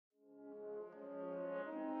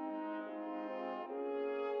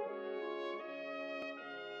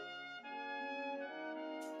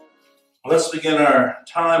Let's begin our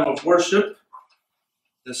time of worship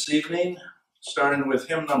this evening, starting with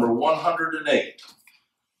hymn number 108.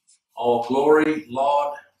 All glory,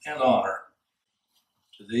 laud, and honor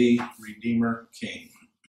to thee, Redeemer King.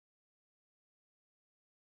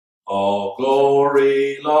 All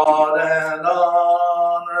glory, laud, and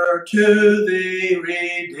honor to thee,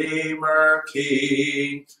 Redeemer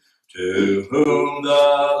King, to whom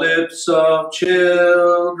the lips of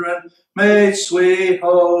children may sweet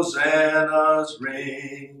hosannas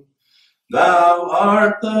ring. Thou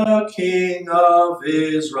art the King of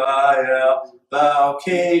Israel, thou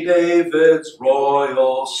King David's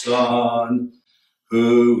royal son,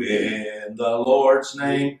 who in the Lord's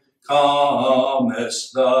name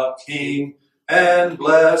comest, the King and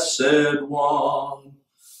Blessed One.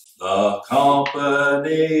 The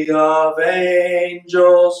company of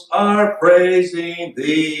angels are praising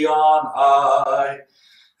thee on high,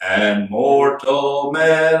 and mortal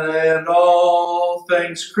men and all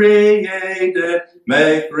things created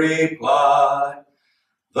make reply.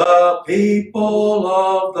 The people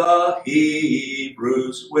of the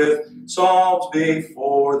Hebrews with psalms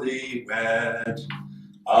before thee went,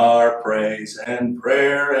 our praise and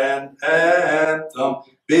prayer and anthem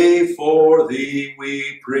before thee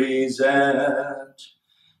we present.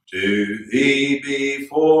 To thee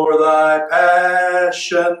before thy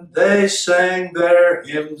passion they sang their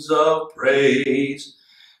hymns of praise.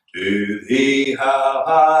 To thee how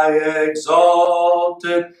high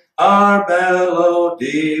exalted our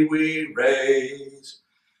melody we raise.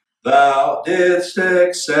 Thou didst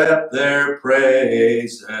accept their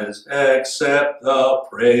praises, accept the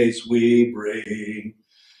praise we bring,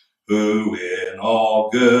 who in all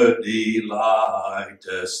good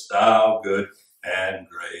delightest, thou good and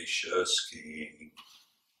gracious King.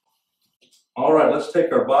 All right, let's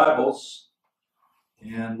take our Bibles,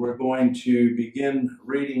 and we're going to begin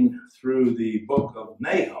reading through the book of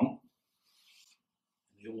Nahum,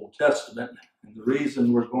 the Old Testament. And the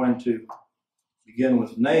reason we're going to begin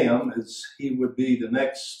with Nahum is he would be the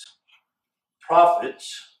next prophet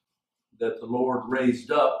that the Lord raised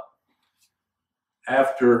up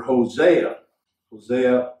after Hosea.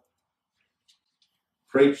 Hosea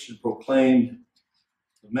preached and proclaimed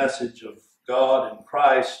the message of God and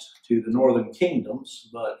Christ to the northern kingdoms,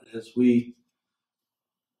 but as we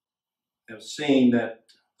have seen that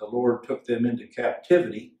the Lord took them into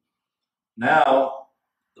captivity, now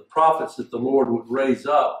the prophets that the Lord would raise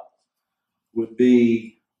up would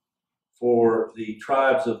be for the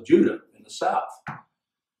tribes of Judah in the south.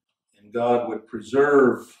 And God would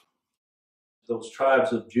preserve those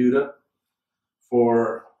tribes of Judah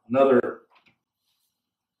for another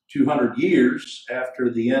 200 years after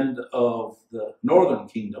the end of the northern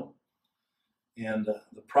kingdom. And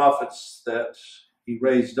the prophets that he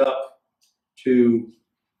raised up to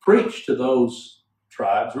preach to those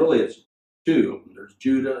tribes, really it's two, there's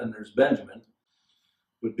Judah and there's Benjamin,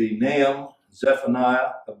 would be Nahum, Zephaniah,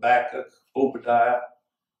 Habakkuk, Obadiah,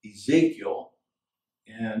 Ezekiel,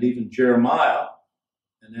 and even Jeremiah,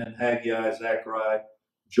 and then Haggai, Zechariah,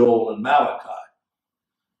 Joel, and Malachi.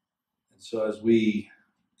 And so as we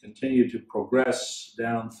continue to progress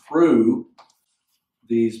down through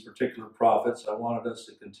these particular prophets, I wanted us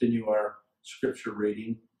to continue our scripture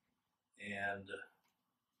reading and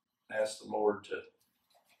ask the Lord to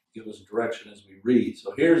give us direction as we read.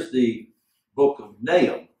 So here's the book of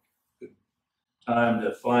Nahum. Good time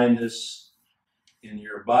to find this in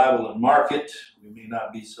your Bible and mark it. We may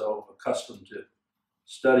not be so accustomed to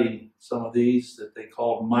studying some of these that they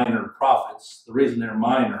call minor prophets. The reason they're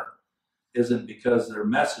minor isn't because their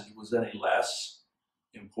message was any less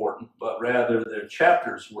important, but rather their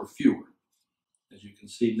chapters were fewer. As you can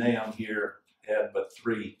see, Nahum here had but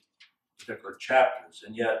 3 particular chapters,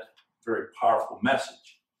 and yet very powerful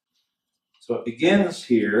message. So it begins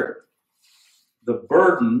here, the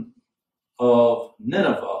burden of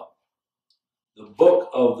Nineveh, the book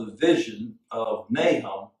of the vision of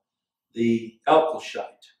Nahum, the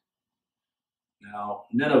Elkoshite. Now,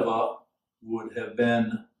 Nineveh would have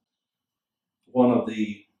been one of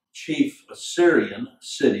the chief Assyrian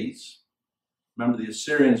cities. Remember, the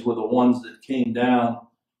Assyrians were the ones that came down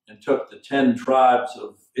and took the 10 tribes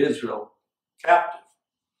of Israel captive.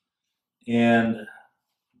 And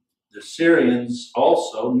the Assyrians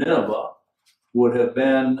also, Nineveh, would have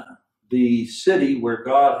been the city where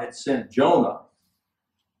God had sent Jonah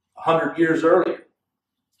 100 years earlier.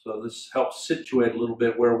 So this helps situate a little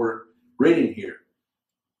bit where we're reading here.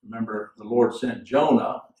 Remember, the Lord sent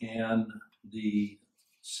Jonah, and the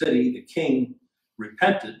city, the king,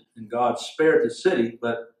 repented, and God spared the city.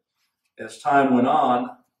 But as time went on,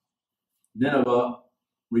 Nineveh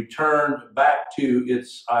returned back to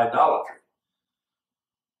its idolatry.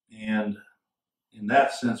 And in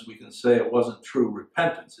that sense, we can say it wasn't true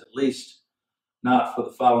repentance, at least not for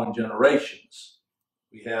the following generations.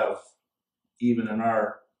 We have, even in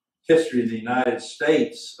our history in the United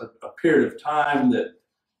States, a period of time that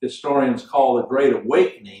historians call the Great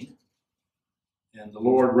Awakening. And the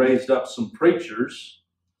Lord raised up some preachers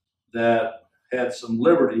that had some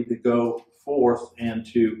liberty to go forth and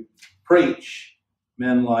to preach.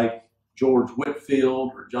 Men like George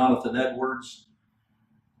Whitefield or Jonathan Edwards.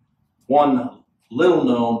 One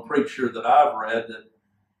little-known preacher that I've read that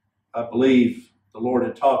I believe the Lord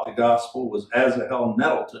had taught the gospel was Asahel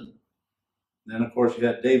Nettleton. Then, of course, you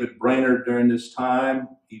had David Brainerd during this time.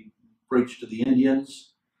 He preached to the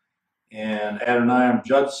Indians. And Adoniram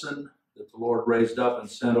Judson, that the Lord raised up and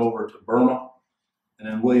sent over to Burma. And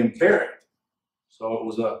then William Carey. So it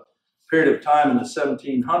was a period of time in the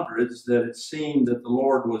 1700s that it seemed that the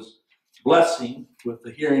Lord was blessing with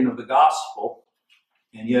the hearing of the gospel.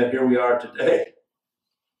 And yet here we are today,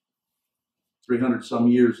 300 some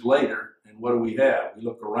years later, and what do we have? We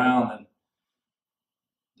look around and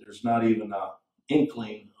there's not even an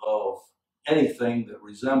inkling of anything that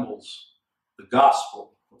resembles the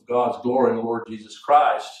gospel of God's glory in the Lord Jesus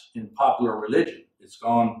Christ in popular religion. It's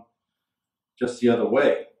gone just the other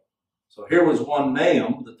way. So here was one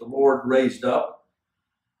Nahum that the Lord raised up,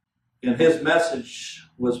 and his message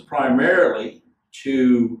was primarily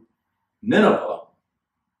to Nineveh,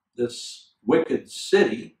 this wicked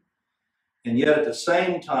city, and yet at the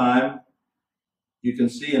same time, you can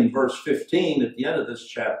see in verse 15 at the end of this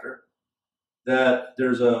chapter that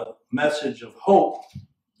there's a message of hope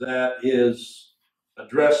that is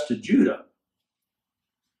addressed to Judah.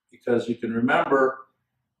 Because you can remember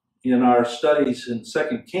in our studies in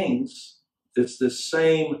 2 Kings, it's this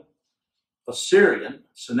same Assyrian,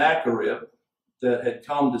 Sennacherib, that had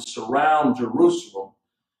come to surround Jerusalem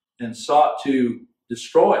and sought to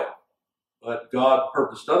destroy it. But God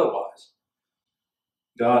purposed otherwise.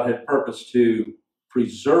 God had purposed to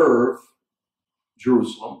preserve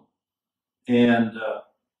Jerusalem, and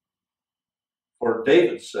for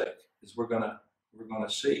David's sake, as we're gonna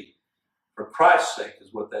see, for Christ's sake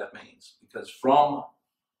is what that means. Because from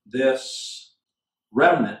this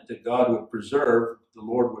remnant that God would preserve, the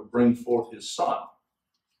Lord would bring forth his son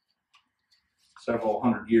several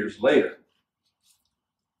hundred years later.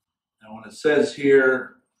 Now when it says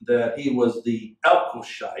here that he was the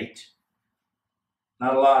Elkoshite,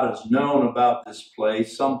 not a lot is known about this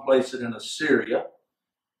place. Some place it in Assyria,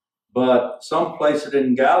 but some place it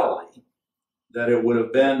in Galilee, that it would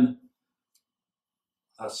have been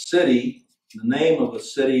a city, the name of a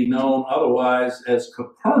city known otherwise as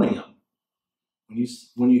Capernaum.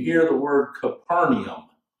 When you hear the word Capernaum,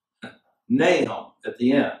 Nahum at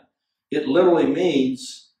the end, it literally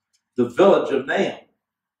means the village of Nahum.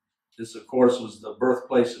 This, of course, was the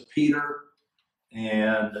birthplace of Peter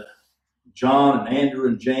and John and Andrew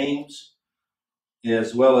and James,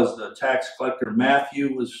 as well as the tax collector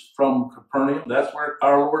Matthew was from Capernaum. That's where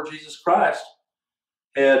our Lord Jesus Christ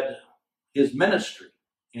had his ministry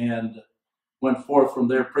and went forth from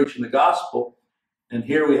there preaching the gospel. And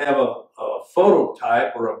here we have a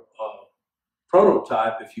phototype or a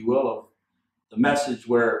prototype, if you will, of the message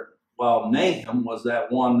where, while Nahum was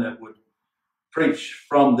that one that would preach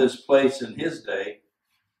from this place in his day,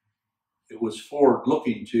 it was forward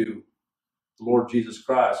looking to the Lord Jesus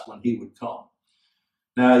Christ when he would come.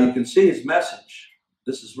 Now you can see his message.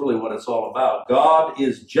 This is really what it's all about. God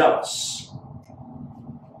is jealous.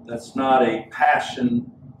 That's not a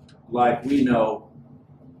passion like we know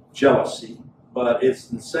jealousy, but it's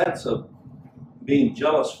the sense of being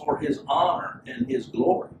jealous for his honor and his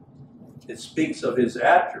glory. It speaks of his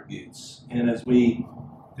attributes. And as we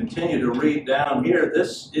continue to read down here,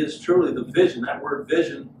 this is truly the vision. That word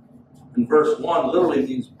vision in verse 1 literally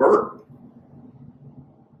means burden.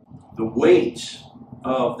 The weight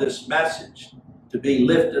of this message to be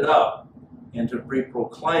lifted up and to be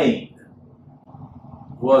proclaimed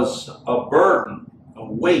was a burden, a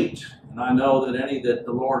weight. And I know that any that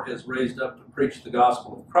the Lord has raised up to preach the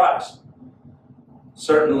gospel of Christ,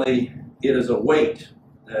 certainly it is a weight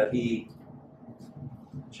that he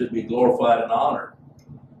should be glorified and honored.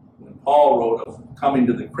 When Paul wrote of coming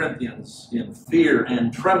to the Corinthians in fear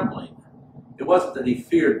and trembling, it wasn't that he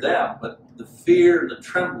feared them, but the fear, the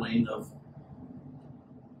trembling of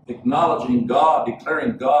acknowledging God,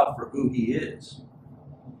 declaring God for who he is.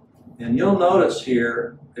 And you'll notice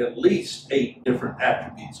here at least 8 different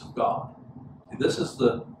attributes of God. This is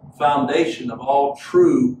the foundation of all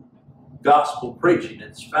true gospel preaching.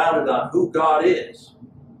 It's founded on who God is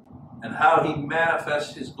and how he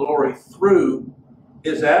manifests his glory through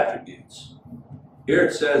his attributes. Here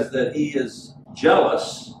it says that he is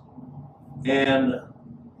jealous, and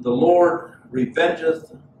the Lord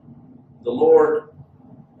revengeth,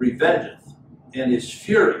 and is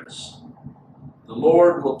furious. The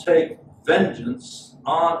Lord will take vengeance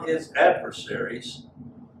on his adversaries,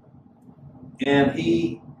 and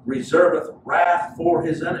he reserveth wrath for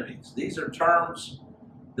his enemies. These are terms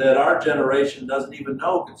that our generation doesn't even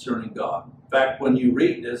know concerning God. In fact, when you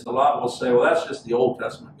read this, a lot will say, well, that's just the Old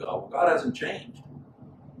Testament God. Well, God hasn't changed.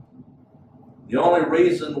 The only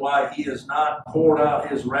reason why he has not poured out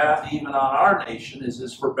his wrath even on our nation is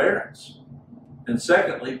his forbearance. And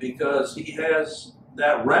secondly, because he has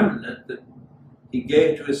that remnant that he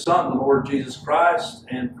gave to his Son, the Lord Jesus Christ,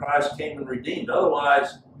 and Christ came and redeemed.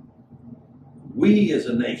 Otherwise, we as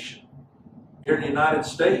a nation here in the United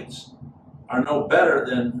States are no better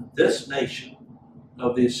than this nation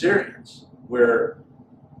of the Assyrians, where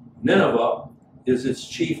Nineveh is its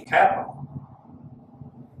chief capital.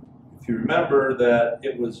 If you remember that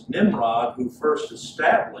it was Nimrod who first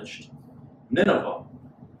established Nineveh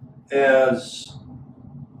as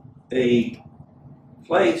a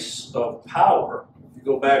place of power. If you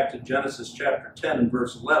go back to Genesis chapter 10 and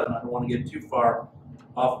verse 11, I don't want to get too far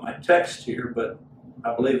off my text here, but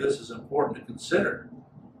I believe this is important to consider.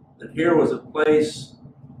 That here was a place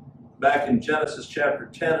back in Genesis chapter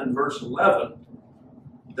 10 and verse 11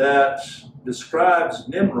 that describes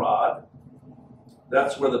Nimrod.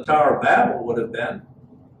 That's where the Tower of Babel would have been.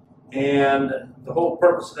 And the whole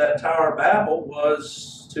purpose of that Tower of Babel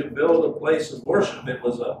was to build a place of worship. It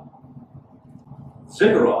was a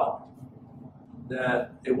ziggurat.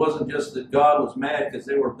 That it wasn't just that God was mad because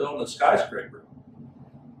they were building a skyscraper,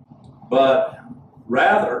 but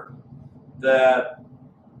rather that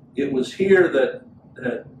it was here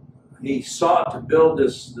that he sought to build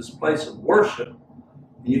this place of worship.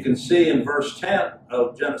 And you can see in verse 10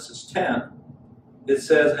 of Genesis 10, it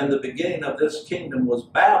says, and the beginning of this kingdom was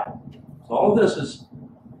Babel. So all of this is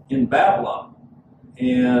in Babylon,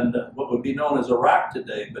 and what would be known as Iraq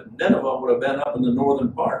today, but Nineveh would have been up in the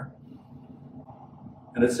northern part.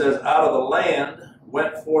 And it says, out of the land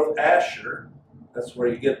went forth Asher. That's where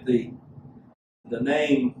you get the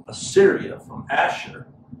name Assyria from Asher,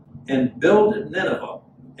 and builded Nineveh,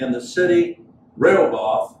 and the city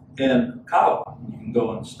Rehoboth and Calah. You can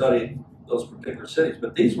go and study those particular cities.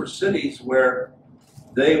 But these were cities where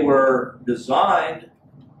they were designed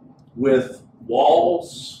with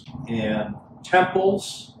walls and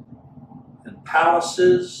temples and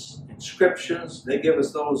palaces, inscriptions. They give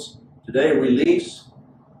us those today, reliefs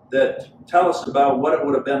that tell us about what it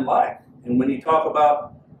would have been like. And when you talk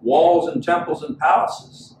about walls and temples and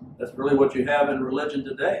palaces, that's really what you have in religion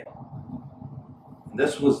today. And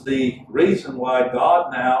this was the reason why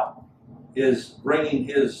God now is bringing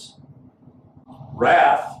his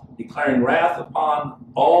wrath, declaring wrath upon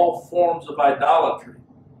all forms of idolatry.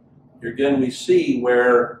 Here again we see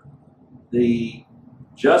where the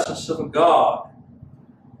justice of God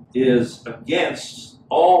is against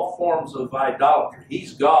all forms of idolatry.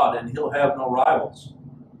 He's God and he'll have no rivals.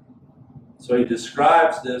 So he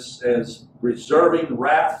describes this as reserving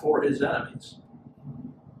wrath for his enemies.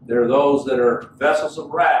 There are those that are vessels of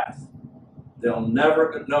wrath. They'll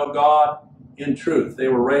never know God in truth. They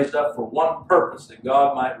were raised up for one purpose, that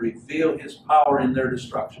God might reveal his power in their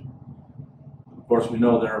destruction. Of course, we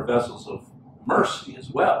know there are vessels of mercy as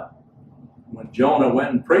well. When Jonah went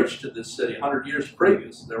and preached to this city 100 years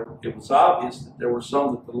previous, it was obvious that there were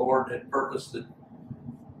some that the Lord had purposed that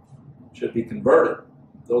should be converted.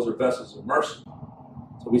 Those are vessels of mercy.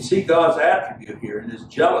 So we see God's attribute here in his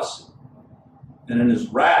jealousy and in his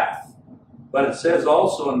wrath. But it says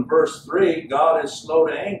also in verse 3, God is slow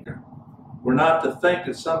to anger. We're not to think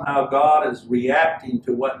that somehow God is reacting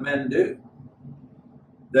to what men do.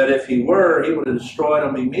 That if he were, he would have destroyed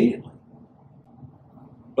them immediately.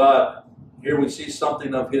 But here we see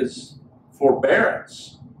something of his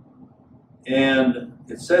forbearance. And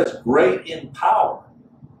it says great in power.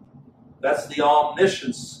 That's the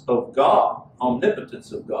omniscience of God,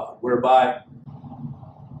 omnipotence of God, whereby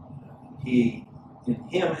in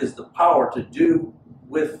him is the power to do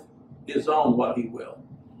with his own what he will.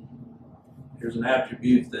 Here's an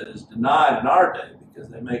attribute that is denied in our day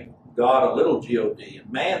because they make God a little God in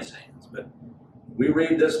man's hands. But we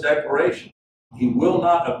read this declaration. He will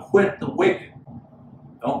not acquit the wicked.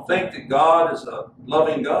 Don't think that God is a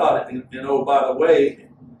loving God. And oh, by the way,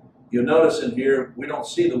 you'll notice in here, we don't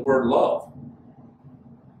see the word love.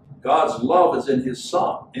 God's love is in his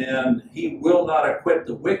Son, and he will not acquit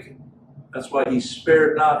the wicked. That's why he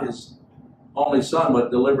spared not his only Son,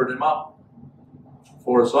 but delivered him up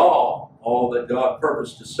for us all that God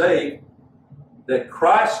purposed to save. that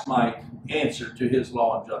Christ might answer to his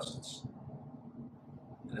law and justice.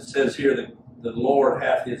 And it says here that the Lord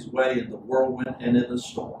hath his way in the whirlwind and in the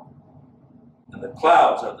storm, and the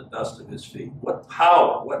clouds are the dust of his feet. What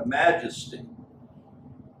power, what majesty.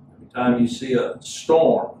 Every time you see a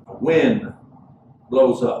storm, a wind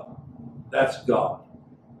blows up, that's God.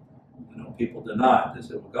 You know, people deny it. They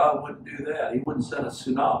say, well, God wouldn't do that. He wouldn't send a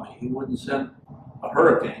tsunami. He wouldn't send a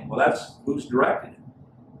hurricane. Well, that's who's directing it.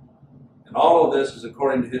 And all of this is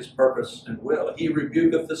according to his purpose and will. He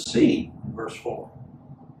rebuketh the sea, verse 4,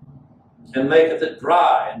 and maketh it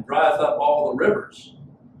dry, and drieth up all the rivers.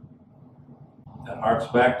 That harks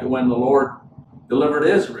back to when the Lord delivered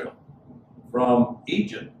Israel from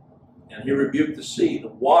Egypt, and he rebuked the sea, the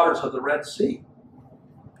waters of the Red Sea.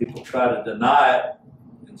 People try to deny it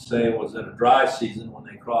and say it was in a dry season when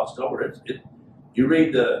they crossed over. You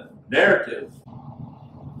read the narrative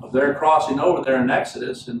of their crossing over there in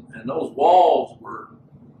Exodus, and those walls were,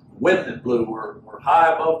 wind that blew, were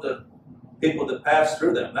high above the people that passed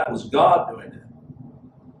through them. That was God doing it.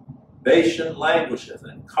 Bashan languisheth,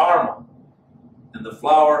 and Carmel, and the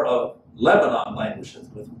flower of Lebanon languisheth.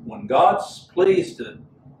 When God's pleased to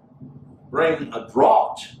bring a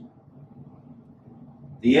drought,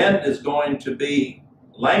 the end is going to be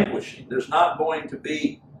languishing. There's not going to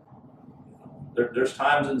be, there's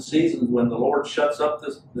times and seasons when the Lord shuts up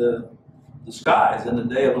the skies in the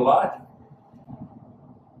day of Elijah.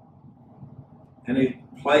 Any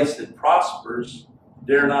place that prospers,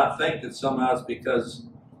 dare not think that somehow it's because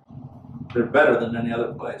they're better than any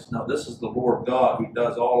other place. No, this is the Lord God who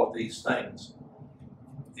does all of these things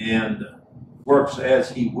and works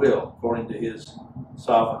as he will according to his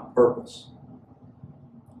sovereign purpose.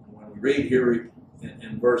 When we read here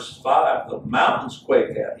in verse 5, the mountains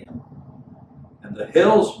quake at him, and the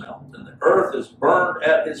hills melt, and the earth is burned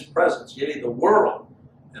at his presence, yea, the world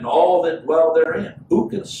and all that dwell therein. Who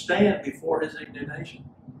can stand before his indignation?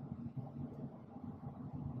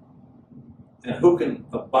 And who can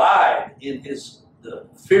abide in the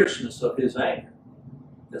fierceness of his anger?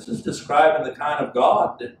 This is describing the kind of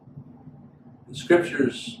God that the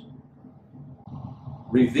scriptures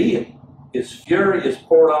reveal. His fury is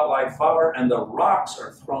poured out like fire, and the rocks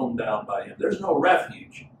are thrown down by him. There's no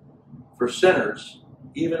refuge for sinners,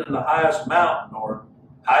 even in the highest mountain or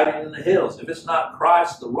hiding in the hills. If it's not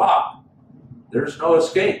Christ, the rock, there's no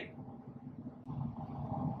escape.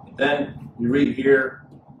 But then you read here,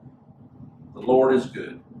 the Lord is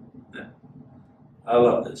good. I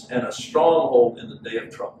love this. And a stronghold in the day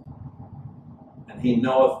of trouble. And he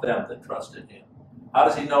knoweth them that trust in him. How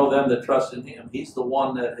does he know them that trust in him? He's the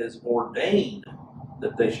one that has ordained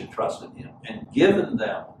that they should trust in him and given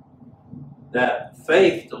them that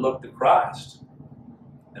faith to look to Christ.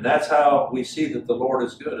 And that's how we see that the Lord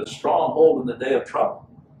is good. A stronghold in the day of trouble.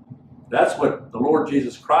 That's what the Lord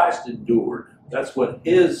Jesus Christ endured. That's what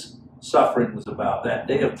his suffering was about, that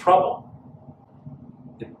day of trouble.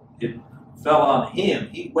 It fell on him.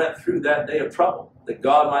 He went through that day of trouble, that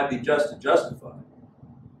God might be just and justified.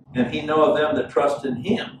 And he knoweth them that trust in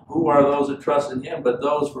him. Who are those that trust in him but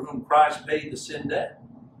those for whom Christ paid the sin debt?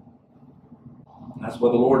 And that's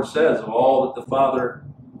what the Lord says. Of all that the Father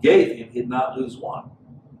gave him, he'd not lose one,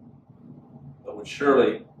 but would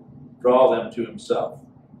surely draw them to himself.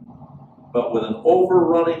 But with an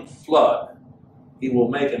overrunning flood, he will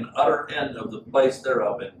make an utter end of the place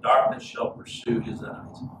thereof, and darkness shall pursue his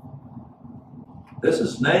enemies. This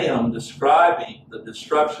is Nahum describing the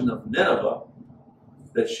destruction of Nineveh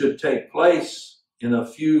that should take place in a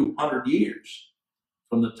few hundred years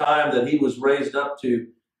from the time that he was raised up to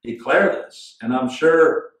declare this. And I'm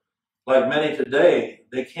sure, like many today,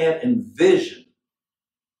 they can't envision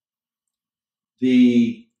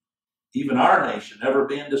even our nation ever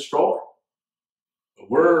being destroyed.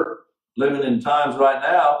 But we're living in times right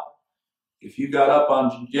now, if you got up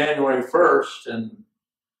on January 1st and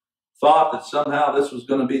thought that somehow this was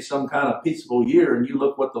going to be some kind of peaceful year, and you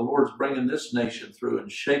look what the Lord's bringing this nation through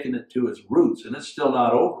and shaking it to its roots, and it's still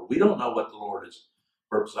not over. We don't know what the Lord is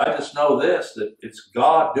purpose. I just know this, that it's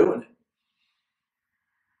God doing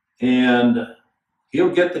it. And he'll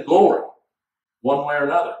get the glory one way or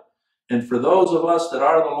another. And for those of us that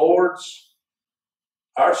are the Lord's,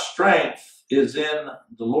 our strength is in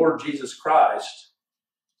the Lord Jesus Christ,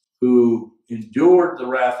 who endured the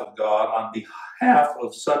wrath of God on behalf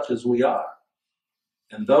of such as we are.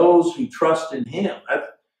 And those who trust in him.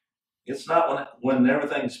 It's not when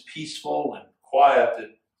everything's peaceful and quiet that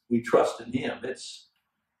we trust in him. It's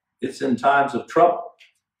in times of trouble.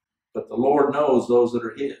 But the Lord knows those that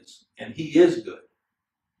are his. And he is good.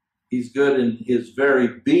 He's good in his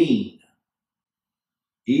very being.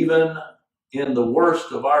 Even in the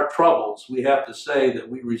worst of our troubles, we have to say that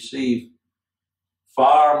we receive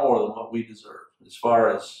far more than what we deserve as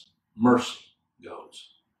far as mercy goes.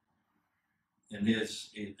 In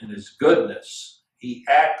his goodness, he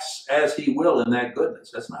acts as he will in that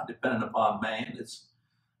goodness. That's not dependent upon man. It's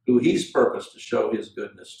who he's purposed to show his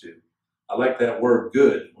goodness to. I like that word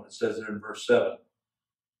good when it says there in verse 7.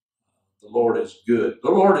 The Lord is good.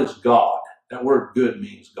 The Lord is God. That word good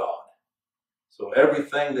means God. So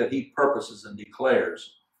everything that he purposes and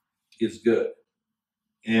declares is good.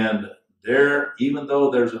 And there, even though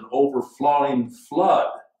there's an overflowing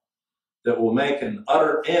flood that will make an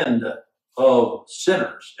utter end of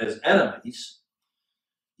sinners as enemies,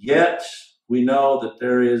 yet we know that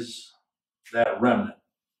there is that remnant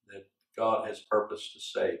that God has purposed to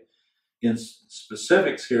save. In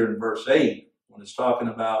specifics here in verse 8, when it's talking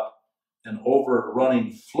about an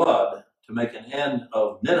overrunning flood to make an end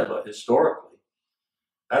of Nineveh historically,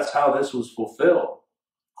 that's how this was fulfilled.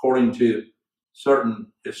 According to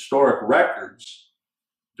certain historic records,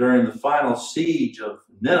 during the final siege of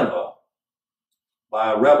Nineveh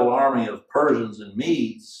by a rebel army of Persians and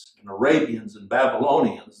Medes and Arabians and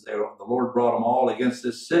Babylonians, the Lord brought them all against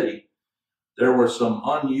this city. There were some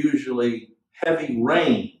unusually heavy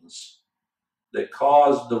rains that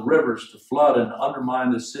caused the rivers to flood and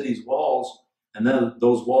undermine the city's walls, and then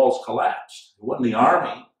those walls collapsed. It wasn't the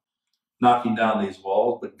army knocking down these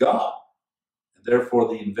walls, but God. And therefore,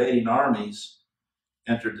 the invading armies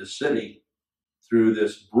entered the city through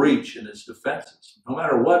this breach in its defenses. No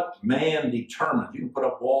matter what man determines, you can put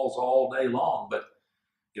up walls all day long, but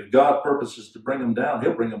if God purposes to bring them down,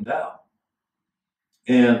 he'll bring them down.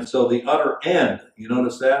 And so the utter end, you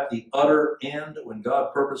notice that? The utter end, when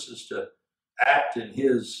God purposes to act in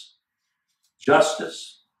his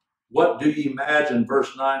justice. What do you imagine,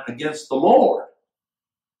 verse 9, against the Lord?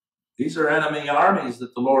 These are enemy armies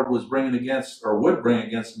that the Lord was bringing against, or would bring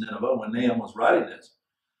against Nineveh when Nahum was writing this.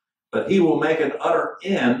 But he will make an utter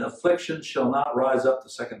end. Affliction shall not rise up the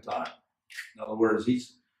second time. In other words,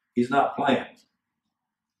 he's not playing.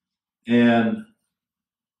 And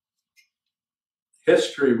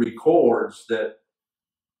history records that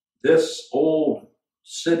this old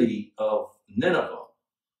city of Nineveh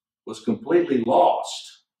was completely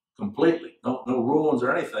lost, completely. No ruins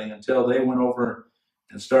or anything until they went over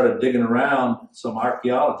and started digging around, some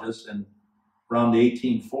archaeologists, and around the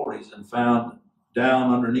 1840s, and found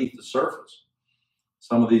down underneath the surface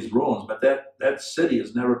some of these ruins. But that city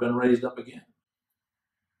has never been raised up again.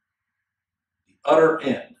 The utter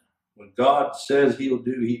end. What God says he'll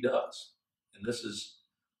do, he does. And this is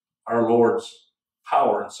our Lord's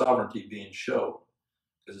power and sovereignty being shown.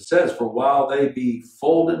 Because it says, for while they be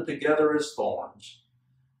folded together as thorns,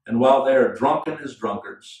 and while they are drunken as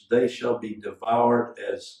drunkards, they shall be devoured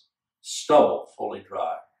as stubble fully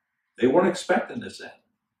dry. They weren't expecting this end.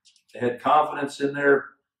 They had confidence in their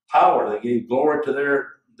power. They gave glory to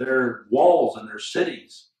their walls and their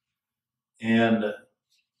cities, and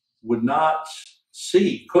could not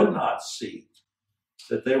see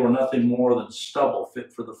that they were nothing more than stubble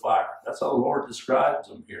fit for the fire. That's how the Lord describes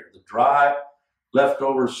them here. The dry,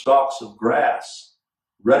 leftover stalks of grass,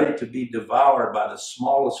 ready to be devoured by the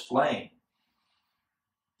smallest flame.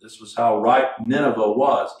 This was how ripe Nineveh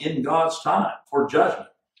was in God's time for judgment,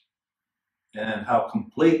 and how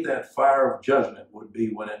complete that fire of judgment would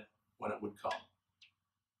be when it would come.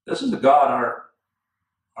 This is a God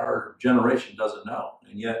our generation doesn't know,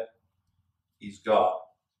 and yet he's God.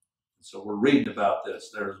 So we're reading about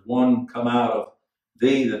this. There's one come out of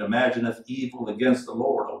thee that imagineth evil against the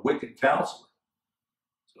Lord, a wicked counselor.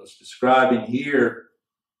 So it's describing here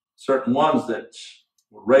certain ones that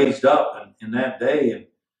were raised up in that day, and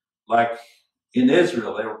like in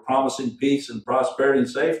Israel, they were promising peace and prosperity and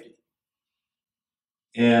safety,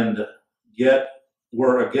 and yet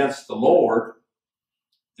were against the Lord,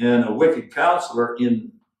 and a wicked counselor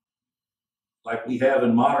in, like we have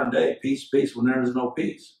in modern day, peace, peace, when there is no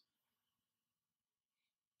peace.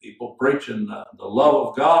 People preaching the love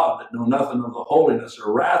of God that know nothing of the holiness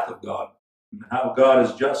or wrath of God, and how God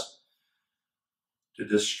is just to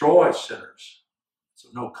destroy sinners. So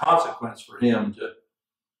no consequence for him to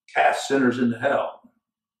cast sinners into hell.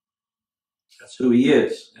 That's who he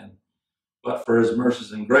is. But for his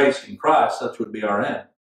mercies and grace in Christ, such would be our end.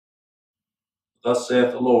 Thus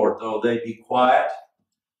saith the Lord, though they be quiet,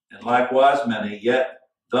 and likewise many, yet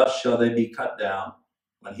thus shall they be cut down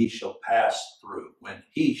when he shall pass through. When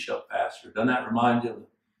he shall pass through. Doesn't that remind you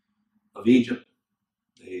of Egypt?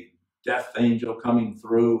 The death angel coming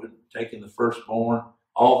through and taking the firstborn.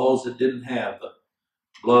 All those that didn't have the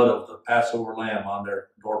blood of the Passover lamb on their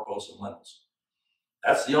doorposts and lintels.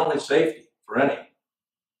 That's the only safety for any,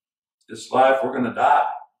 This life, we're going to die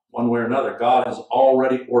one way or another. God has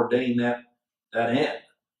already ordained that end.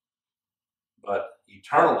 But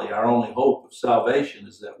eternally, our only hope of salvation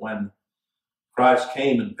is that when Christ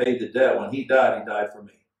came and paid the debt, when he died for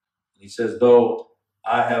me. And he says, though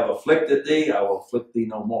I have afflicted thee, I will afflict thee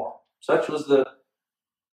no more. Such was the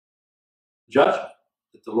judgment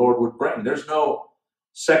that the Lord would bring. There's no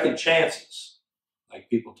second chances, like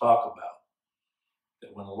people talk about.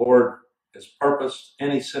 That when the Lord has purposed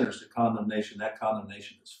any sinners to condemnation, that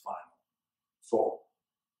condemnation is final, full.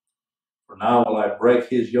 For now will I break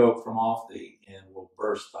his yoke from off thee, and will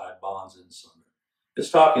burst thy bonds in sunder.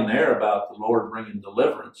 It's talking there about the Lord bringing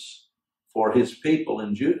deliverance for his people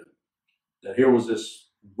in Judah. That here was this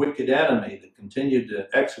wicked enemy that continued to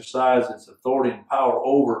exercise its authority and power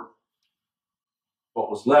over what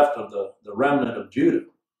was left of the remnant of Judah.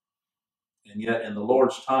 And yet in the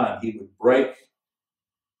Lord's time, he would break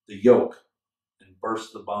the yoke and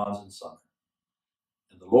burst the bonds in sunder.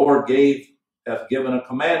 And the Lord hath given a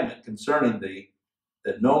commandment concerning thee,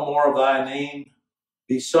 that no more of thy name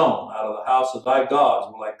be sown. Out of the house of thy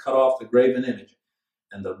gods will I cut off the graven image,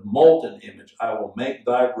 and the molten image I will make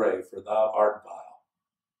thy grave, for thou art vile.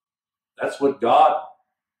 That's what God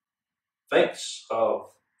thinks of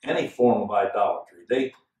any form of idolatry.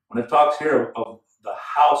 When it talks here of the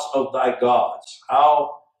house of thy gods,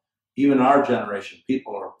 how even our generation,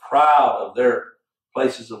 people are proud of their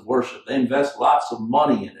places of worship. They invest lots of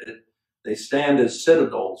money in it. They stand as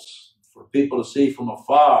citadels for people to see from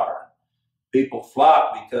afar. People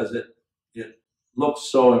flock because it looks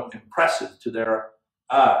so impressive to their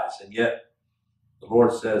eyes. And yet the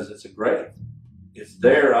Lord says it's a grave. It's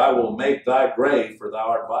there I will make thy grave, for thou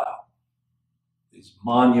art vile. These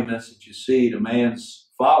monuments that you see to man's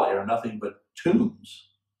folly are nothing but tombs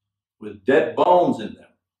with dead bones in them.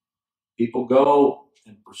 People go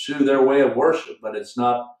and pursue their way of worship, but it's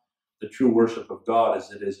not the true worship of God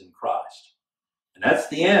as it is in Christ. And that's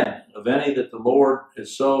the end of any that the Lord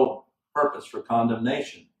has so purposed for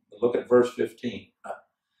condemnation. But look at verse 15.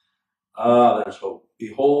 There's hope.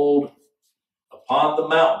 Behold, upon the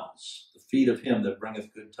mountains, the feet of him that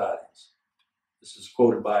bringeth good tidings. This is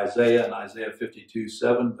quoted by Isaiah in Isaiah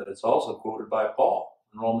 52:7, but it's also quoted by Paul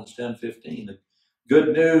in Romans 10:15. The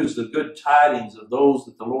good news, the good tidings of those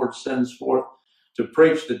that the Lord sends forth to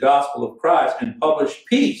preach the gospel of Christ and publish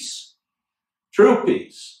peace, true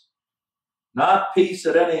peace, not peace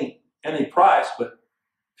at any price, but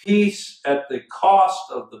peace at the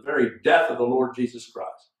cost of the very death of the Lord Jesus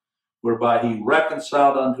Christ, whereby he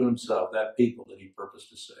reconciled unto himself that people that he purposed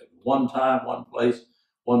to save. One time, one place,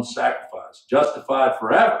 one sacrifice, justified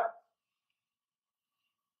forever.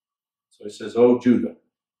 So he says, O Judah,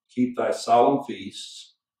 keep thy solemn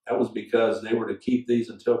feasts. That was because they were to keep these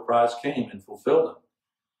until Christ came and fulfilled them.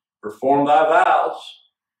 Perform thy vows.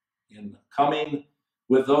 In coming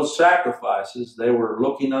with those sacrifices, they were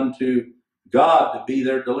looking unto God to be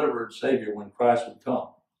their deliverer and Savior when Christ would come.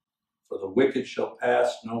 For the wicked shall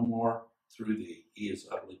pass no more through thee. He is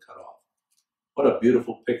utterly cut off. What a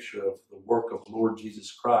beautiful picture of the work of Lord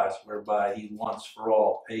Jesus Christ, whereby he once for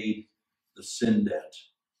all paid the sin debt.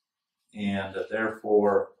 And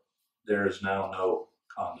therefore, there is now no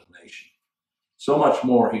condemnation. So much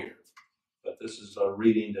more here. But this is a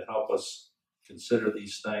reading to help us consider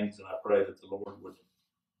these things, and I pray that the Lord would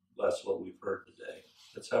bless what we've heard today.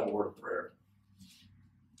 Let's have a word of prayer.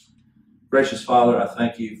 Gracious Father, I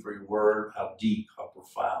thank you for your word, how deep, how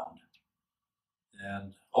profound.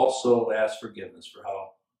 And also ask forgiveness for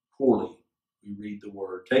how poorly we read the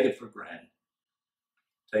word. Take it for granted.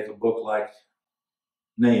 Take a book like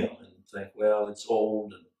Nahum and think, well, it's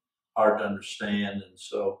old and hard to understand, and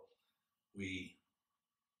so we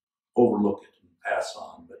overlook it and pass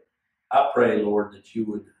on. But I pray, Lord, that you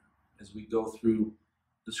would, as we go through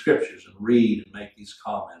the scriptures and read and make these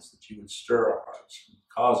comments, that you would stir our hearts and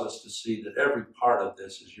cause us to see that every part of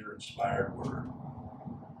this is your inspired word.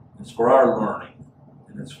 It's for our learning,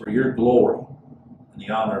 and it's for your glory and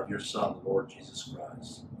the honor of your Son, the Lord Jesus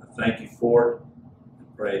Christ. I thank you for it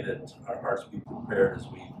and pray that our hearts be prepared as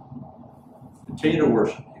we continue to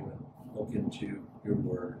worship you and look into your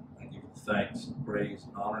word. I give you thanks and praise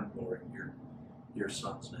and honor and glory in your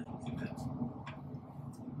Son's name. Amen.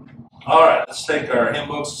 All right, let's take our hymn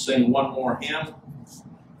books and sing one more hymn.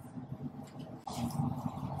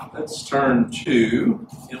 Let's turn to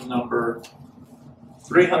hymn number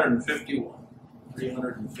 351.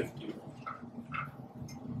 351.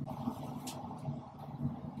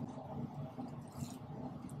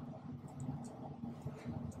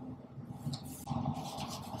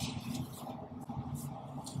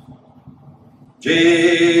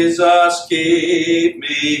 Jesus, keep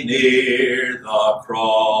me near the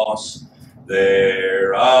cross,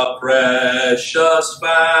 there a precious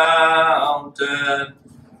fountain,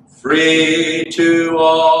 free to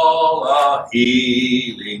all a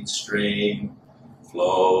healing stream,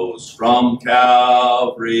 flows from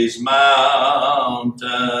Calvary's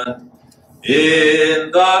mountain. In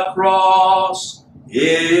the cross,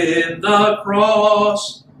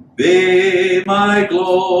 be my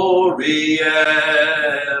glory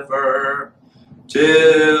ever,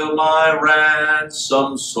 till my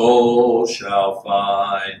ransomed soul shall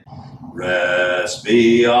find rest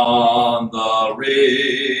beyond the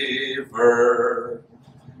river.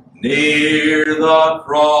 Near the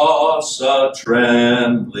cross a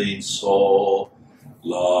trembling soul,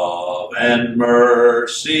 love and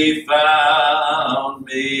mercy found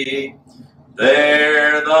me.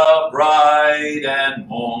 There the bright and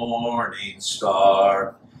morning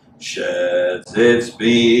star sheds its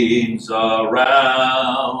beams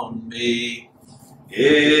around me.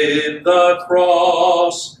 In the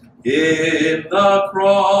cross, be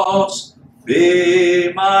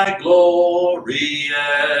my glory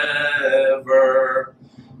ever,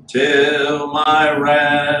 till my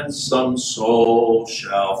ransomed soul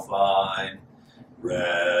shall find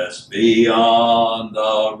rest beyond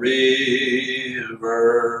the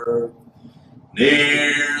river.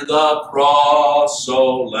 Near the cross,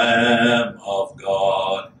 O Lamb of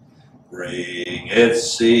God, bring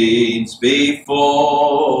its scenes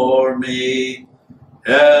before me.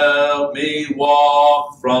 Help me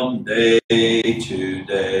walk from day to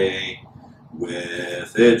day,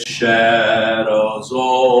 with its shadows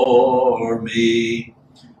o'er me.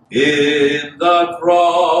 In the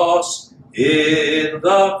cross,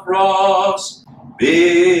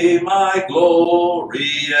 be my glory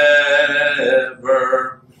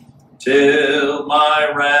ever, till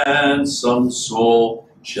my ransomed soul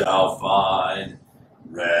shall find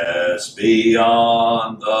rest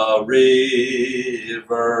beyond the river.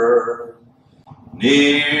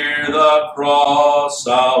 Near the cross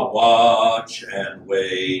I'll watch and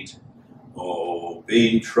wait,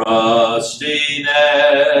 hoping, trusting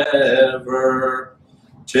ever,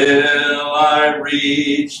 till I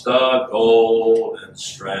reach the golden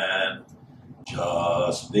strand,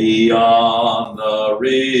 just beyond the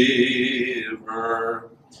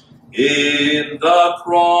river. In the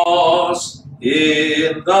cross,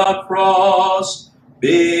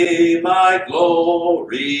 be my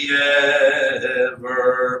glory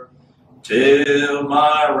ever, till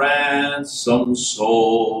my ransomed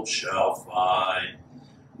soul shall find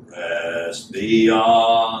rest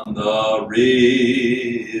beyond the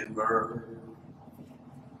river.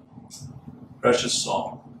 Precious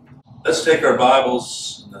song. Let's take our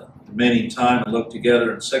Bibles in the remaining time and look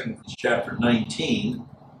together in 2 chapter 19.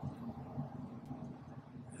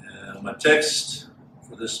 My text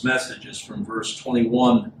for this message is from verse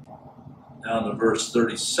 21 down to verse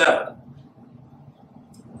 37.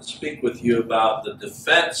 I'll speak with you about the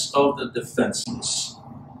defense of the defenseless.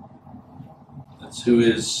 That's who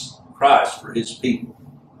is Christ for his people.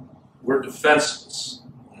 We're defenseless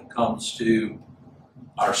when it comes to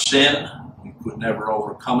our sin. We could never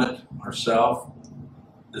overcome it ourselves.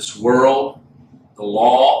 This world, the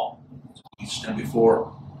law, we stand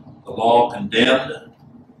before the law condemned.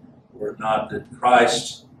 Were it not that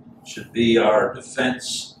Christ should be our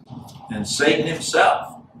defense, and Satan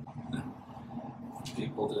himself.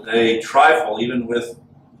 People today trifle even with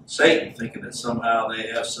Satan, thinking that somehow they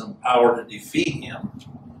have some power to defeat him.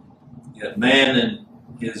 Yet man in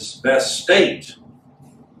his best state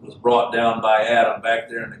was brought down by Adam back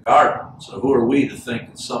there in the garden. So who are we to think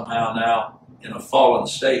that somehow now in a fallen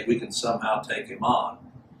state we can somehow take him on?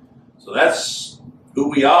 So that's who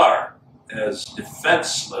we are as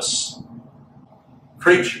defenseless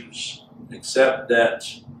creatures, except that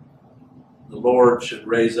the Lord should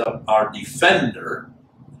raise up our defender.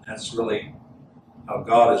 That's really how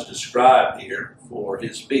God is described here for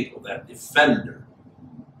his people, that defender.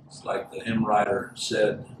 It's like the hymn writer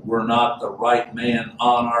said, were not the right man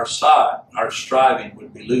on our side, our striving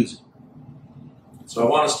would be losing. So I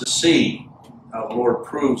want us to see how the Lord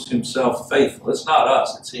proves himself faithful. It's not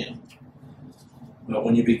us, it's him. But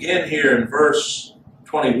when you begin here in verse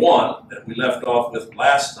 21 that we left off with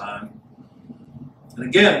last time, and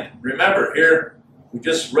again, remember here, we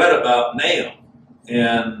just read about Nahum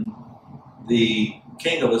and the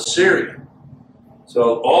king of Assyria.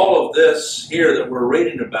 So all of this here that we're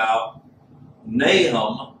reading about,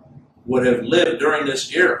 Nahum would have lived during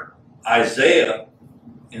this era. Isaiah,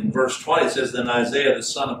 in verse 20, it says, then Isaiah the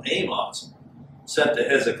son of Amos sent to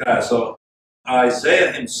Hezekiah. So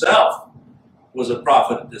Isaiah himself was a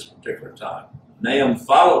prophet at this particular time. Nahum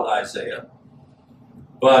followed Isaiah.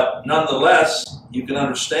 But nonetheless, you can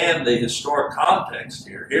understand the historic context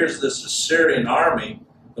here. Here's this Assyrian army,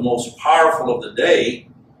 the most powerful of the day,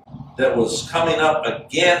 that was coming up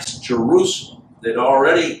against Jerusalem. They'd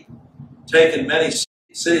already taken many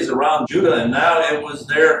cities around Judah, and now it was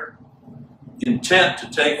their intent to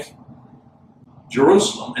take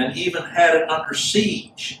Jerusalem, and even had it under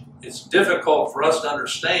siege. It's difficult for us to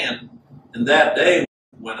understand in that day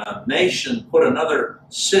when a nation put another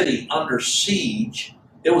city under siege.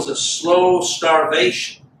 It was a slow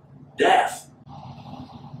starvation, death.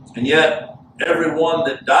 And yet, everyone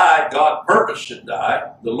that died, God purposed should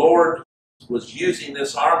die. The Lord was using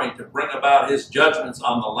this army to bring about his judgments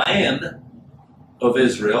on the land of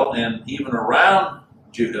Israel and even around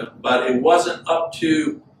Judah, but it wasn't up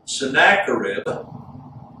to Sennacherib,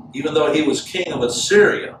 even though he was king of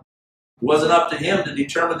Assyria. It wasn't up to him to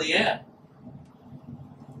determine the end.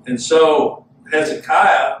 And so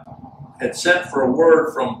Hezekiah had sent for a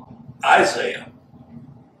word from Isaiah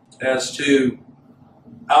as to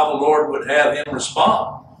how the Lord would have him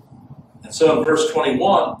respond. And so in verse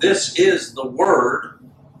 21, this is the word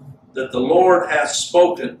that the Lord hath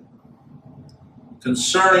spoken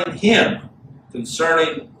concerning him,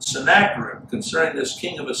 concerning Sennacherib, concerning this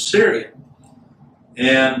king of Assyria.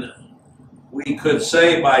 And we could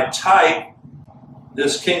say by type,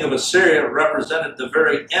 this king of Assyria represented the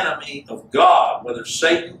very enemy of God, whether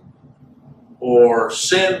Satan or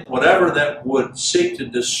sin, whatever that would seek to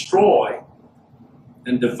destroy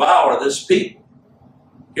and devour this people.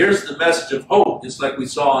 Here's the message of hope, just like we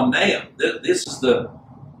saw in Nahum. This is the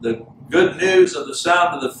good news of the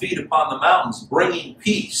sound of the feet upon the mountains, bringing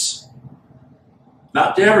peace.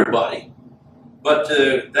 Not to everybody, but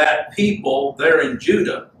to that people there in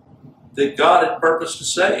Judah that God had purposed to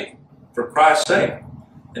save for Christ's sake.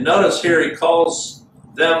 And notice here he calls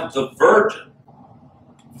them the virgin.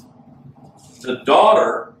 The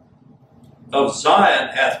daughter of Zion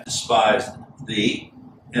hath despised thee,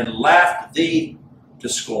 and laughed thee to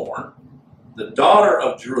scorn. The daughter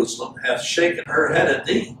of Jerusalem hath shaken her head at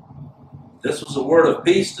thee. This was a word of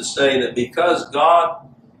peace to say that because God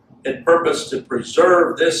had purposed to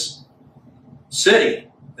preserve this city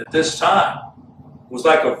at this time, it was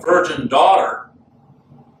like a virgin daughter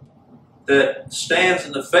that stands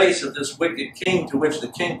in the face of this wicked king, to which the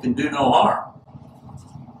king can do no harm.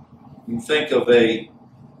 You think of a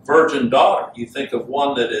virgin daughter, you think of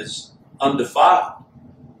one that is undefiled.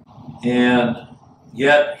 And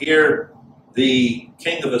yet here the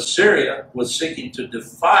king of Assyria was seeking to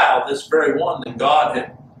defile this very one that God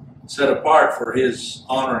had set apart for his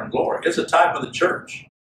honor and glory. It's a type of the church.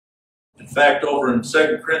 In fact, over in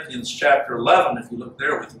 2 Corinthians chapter 11, if you look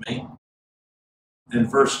there with me, in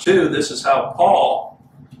verse 2, this is how Paul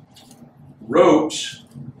wrote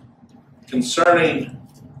concerning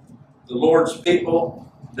the Lord's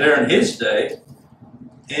people there in his day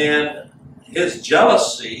and his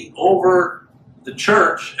jealousy over the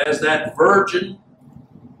church as that virgin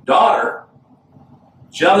daughter,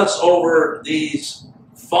 jealous over these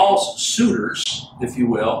false suitors, if you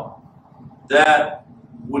will, that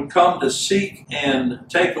would come to seek and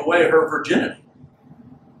take away her virginity.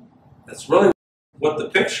 That's really what the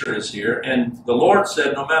picture is here. And the Lord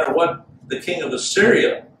said, no matter what the king of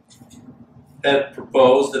Assyria had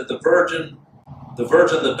proposed, that the virgin,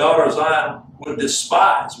 the daughter of Zion, would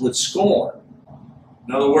despise, would scorn.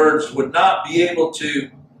 In other words, would not be able to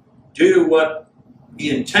do what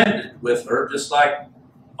he intended with her, just like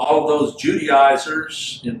all of those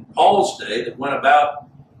Judaizers in Paul's day that went about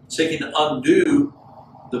seeking to undo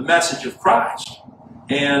the message of Christ.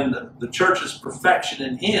 And the church's perfection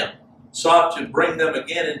in him sought to bring them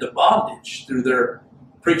again into bondage through their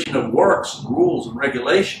preaching of works and rules and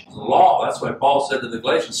regulations, the law. That's why Paul said to the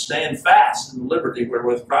Galatians, stand fast in the liberty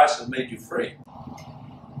wherewith Christ has made you free.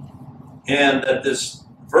 And that this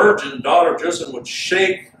virgin daughter of Jerusalem would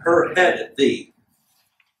shake her head at thee.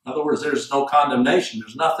 In other words, there's no condemnation.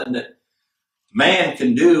 There's nothing that man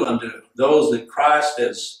can do unto those that Christ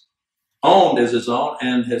has owned as his own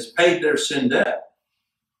and has paid their sin debt.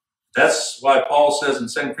 That's why Paul says in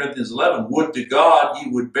 2 Corinthians 11, would to God ye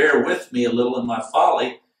would bear with me a little in my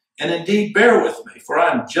folly, and indeed bear with me, for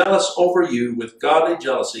I am jealous over you with godly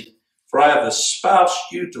jealousy, for I have espoused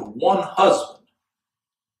you to one husband,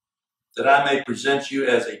 that I may present you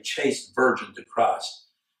as a chaste virgin to Christ.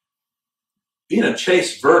 Being a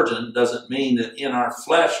chaste virgin doesn't mean that in our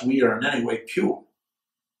flesh we are in any way pure.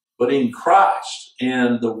 But in Christ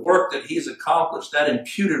and the work that he's accomplished, that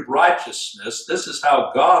imputed righteousness, this is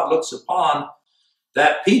how God looks upon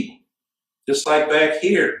that people. Just like back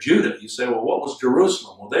here, Judah, you say, well, what was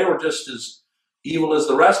Jerusalem? Well, they were just as evil as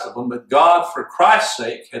the rest of them, but God, for Christ's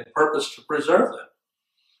sake, had purposed to preserve them.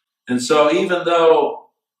 And so even though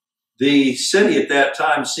the city at that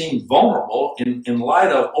time seemed vulnerable in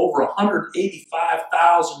light of over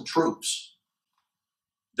 185,000 troops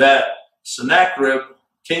that Sennacherib,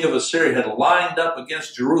 king of Assyria, had lined up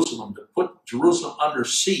against Jerusalem to put Jerusalem under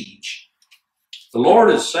siege, the Lord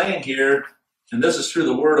is saying here, and this is through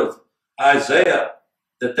the word of Isaiah,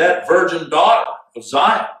 that virgin daughter of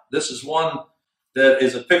Zion, this is one that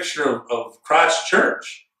is a picture of Christ's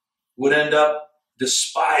church, would end up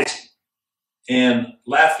despising and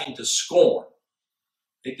laughing to scorn.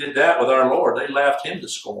 They did that with our Lord. They laughed him to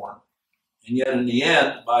scorn. And yet in the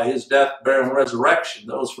end, by his death, burial, and resurrection,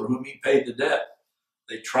 those for whom he paid the debt,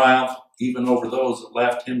 they triumphed even over those that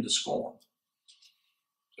laughed him to scorn.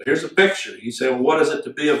 So here's a picture. You say, well, what is it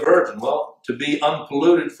to be a virgin? Well, to be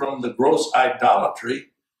unpolluted from the gross idolatry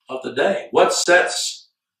of the day. What sets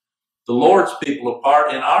the Lord's people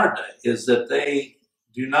apart in our day is that they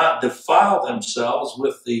do not defile themselves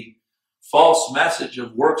with the false message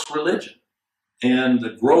of works religion and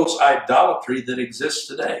the gross idolatry that exists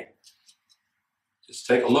today. Just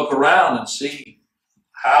take a look around and see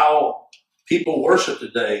how people worship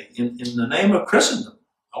today in the name of Christendom.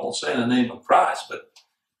 I won't say in the name of Christ, but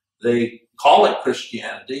they call it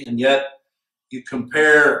Christianity, and yet you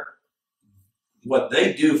compare what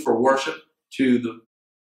they do for worship to the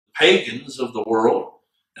pagans of the world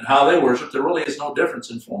and how they worship. There really is no difference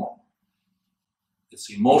in form. It's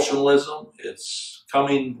emotionalism. It's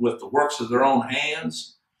coming with the works of their own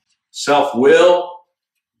hands, self-will.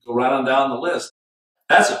 Go right on down the list.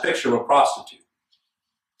 That's a picture of a prostitute.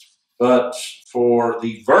 But for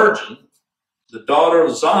the virgin, the daughter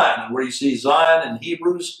of Zion, and where you see Zion in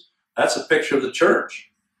Hebrews, that's a picture of the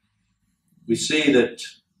church. We see that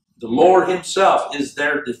the Lord himself is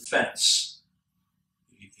their defense.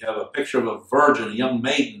 You have a picture of a virgin, a young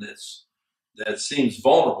maiden that seems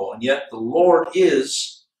vulnerable, and yet the Lord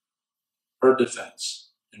is her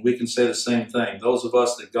defense. And we can say the same thing. Those of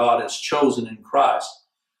us that God has chosen in Christ,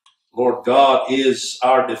 Lord God is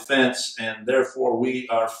our defense, and therefore we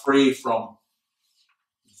are free from,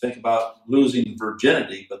 think about losing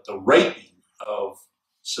virginity, but the raping of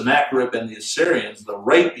Sennacherib and the Assyrians, the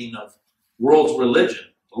raping of world's religion.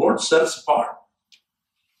 The Lord set us apart.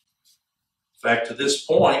 In fact, to this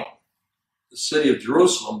point, the city of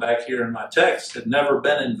Jerusalem, back here in my text, had never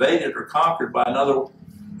been invaded or conquered by another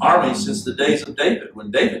army since the days of David,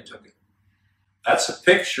 when David took it. That's a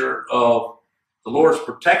picture of the Lord's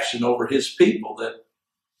protection over his people that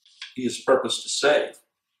he has purposed to save.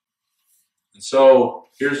 And so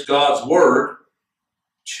here's God's word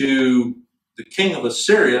to the king of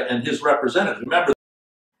Assyria and his representatives. Remember,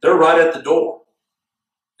 they're right at the door,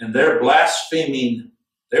 and they're blaspheming.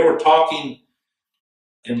 They were talking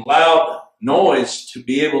in loud noise to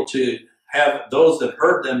be able to have those that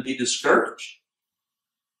heard them be discouraged.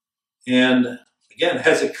 And again,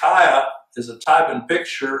 Hezekiah is a type and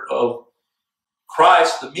picture of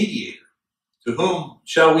Christ, the mediator. To whom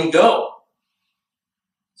shall we go?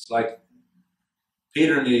 It's like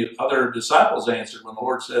Peter and the other disciples answered when the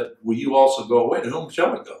Lord said, will you also go away? To whom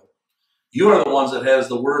shall we go? You are the ones that has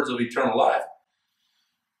the words of eternal life.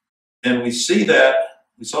 And we see that,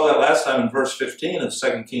 we saw that last time in verse 15 of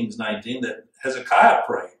 2 Kings 19, that Hezekiah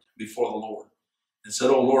prayed before the Lord and said,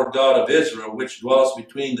 O Lord God of Israel, which dwellest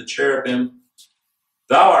between the cherubim,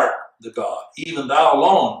 thou art the God, even thou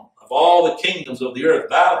alone, of all the kingdoms of the earth,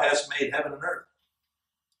 thou hast made heaven and earth.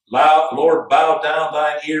 Lord, bow down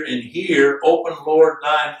thine ear and hear. Open, Lord,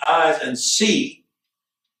 thine eyes and see.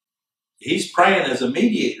 He's praying as a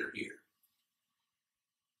mediator here.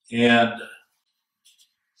 And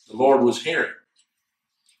the Lord was hearing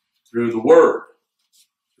through the word,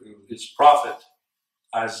 through his prophet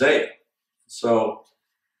Isaiah. So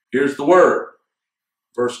here's the word,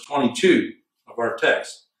 verse 22 of our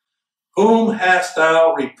text. Whom hast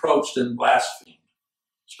thou reproached and blasphemed?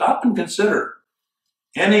 Stop and consider.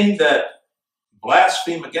 Any that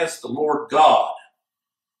blaspheme against the Lord God,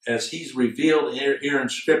 as he's revealed here in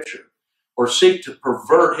Scripture, or seek to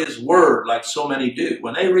pervert his word like so many do.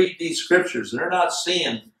 When they read these scriptures, they're not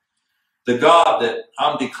seeing the God that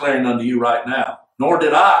I'm declaring unto you right now, nor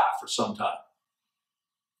did I for some time.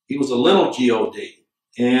 He was a little G-O-D,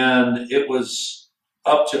 and it was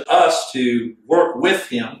up to us to work with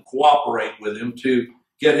him, cooperate with him to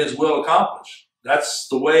get his will accomplished. That's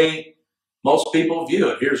the way most people view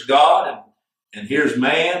it. Here's God and here's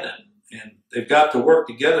man, and they've got to work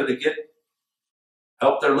together to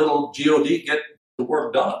help their little G-O-D get the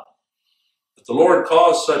work done. But the Lord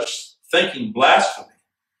caused such thinking blasphemy.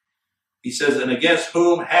 He says, and against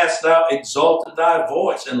whom hast thou exalted thy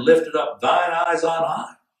voice and lifted up thine eyes on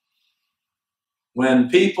high? When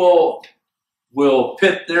people will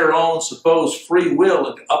pit their own supposed free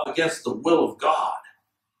will up against the will of God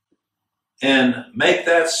and make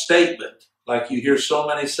that statement, like you hear so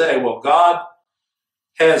many say, well, God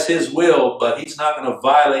has his will, but he's not going to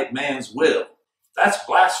violate man's will. That's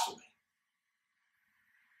blasphemy.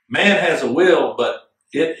 Man has a will, but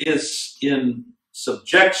it is in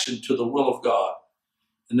subjection to the will of God.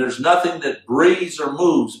 And there's nothing that breathes or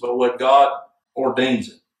moves but what God ordains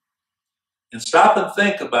it. And stop and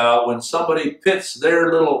think about when somebody pits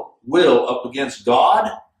their little will up against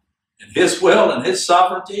God and his will and his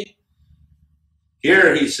sovereignty.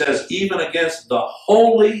 Here he says, even against the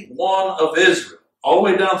Holy One of Israel. All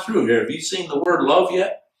the way down through here. Have you seen the word love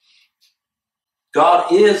yet?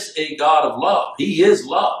 God is a God of love. He is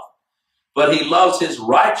love. But he loves his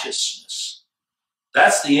righteousness.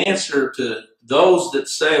 That's the answer to those that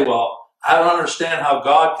say, well, I don't understand how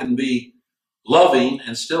God can be loving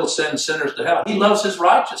and still send sinners to hell. He loves his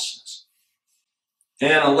righteousness.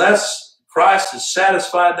 And unless Christ has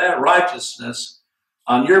satisfied that righteousness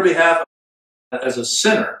on your behalf as a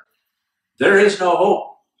sinner, there is no hope.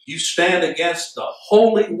 You stand against the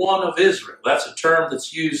Holy One of Israel. That's a term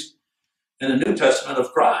that's used in the New Testament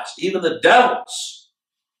of Christ. Even the devils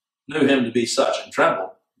knew him to be such and trembled,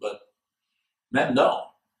 but men don't.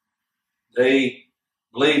 They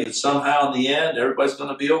believe that somehow in the end everybody's going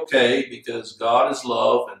to be okay because God is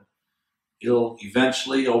love and he'll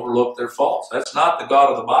eventually overlook their faults. That's not the God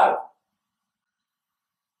of the Bible.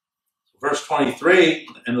 Verse 23,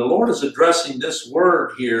 and the Lord is addressing this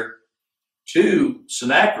word here to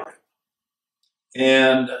Sennacherib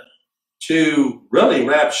and to really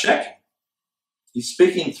Rabshakeh. He's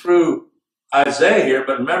speaking through Isaiah here,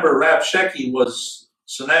 but remember Rabshakeh was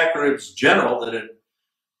Sennacherib's general that had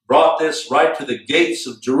brought this right to the gates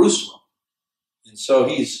of Jerusalem. And so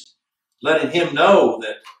he's letting him know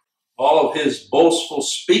that all of his boastful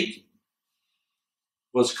speaking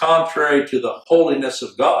was contrary to the holiness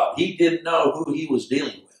of God. He didn't know who he was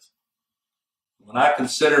dealing with. When I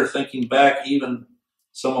consider thinking back even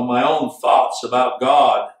some of my own thoughts about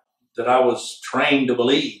God that I was trained to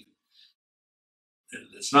believe,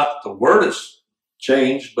 it's not that the word has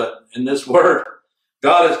changed, but in this word,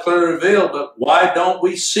 God is clearly revealed, but why don't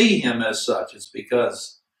we see him as such? It's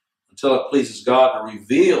because until it pleases God to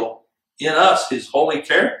reveal in us his holy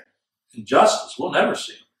character and justice, we'll never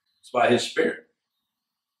see him. It's by his Spirit.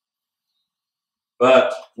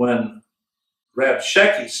 But when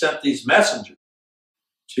Rabshakeh sent these messengers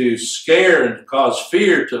to scare and to cause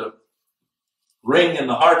fear to ring in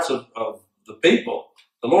the hearts of the people,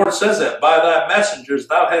 the Lord says that, by thy messengers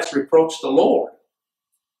thou hast reproached the Lord.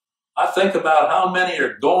 I think about how many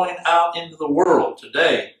are going out into the world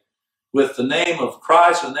today with the name of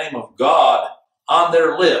Christ, the name of God on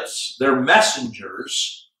their lips. They're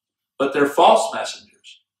messengers, but they're false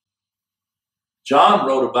messengers. John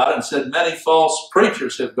wrote about it and said many false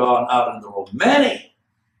preachers have gone out into the world. Many.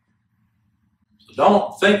 So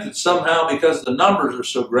don't think that somehow because the numbers are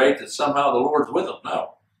so great that somehow the Lord's with them.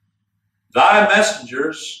 No. Thy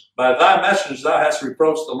messengers, by thy messengers thou hast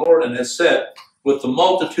reproached the Lord and hast said, with the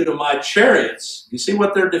multitude of my chariots. You see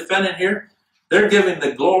what they're defending here? They're giving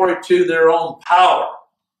the glory to their own power,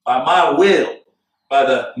 by my will, by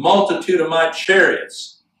the multitude of my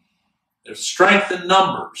chariots. There's strength in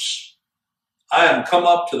numbers. I am come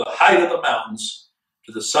up to the height of the mountains,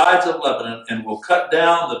 to the sides of Lebanon, and will cut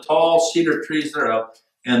down the tall cedar trees thereof,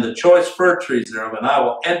 and the choice fir trees thereof, and I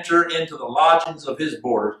will enter into the lodgings of his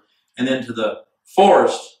borders, and into the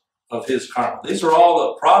forest of his Carmel. These are all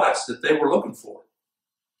the products that they were looking for,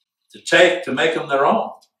 to take, to make them their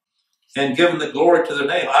own, and give them the glory to their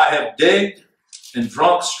name. I have digged and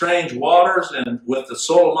drunk strange waters, and with the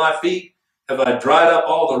sole of my feet have I dried up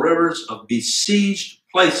all the rivers of besieged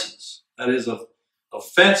places, that is, of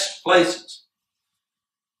fenced places.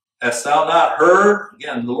 Hast thou not heard?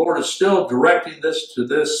 Again, the Lord is still directing this to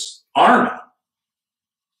this army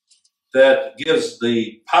that gives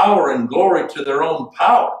the power and glory to their own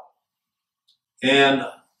power. And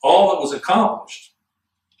all that was accomplished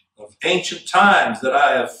of ancient times that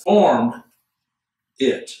I have formed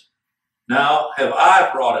it. Now have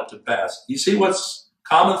I brought it to pass. You see what's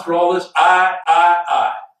common through all this?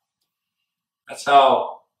 I. That's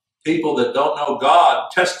how people that don't know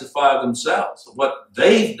God testify themselves of what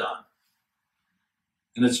they've done.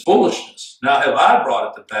 And it's foolishness. Now have I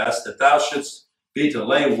brought it to pass that thou shouldst be to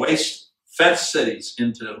lay waste fenced cities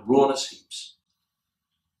into ruinous heaps.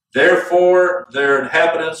 Therefore their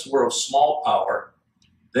inhabitants were of small power.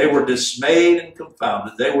 They were dismayed and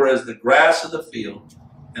confounded. They were as the grass of the field.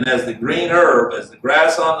 and as the green herb, as the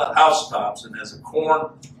grass on the housetops, and as the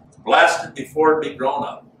corn blasted before it be grown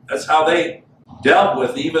up. That's how they dealt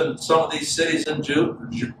with even some of these cities in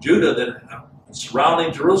Judah that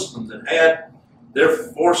surrounding Jerusalem that had their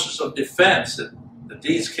forces of defense, that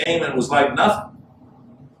these came and was like nothing.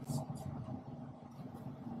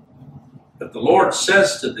 But the Lord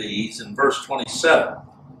says to these in verse 27,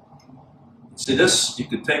 see this, you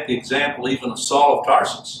could take the example even of Saul of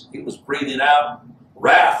Tarsus. He was breathing out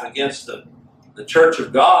wrath against the church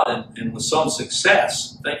of God and with some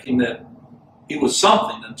success, thinking that he was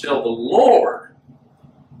something until the Lord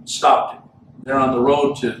stopped him. They're on the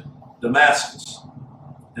road to Damascus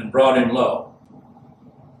and brought him low.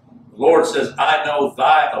 The Lord says, I know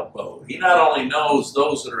thy abode. He not only knows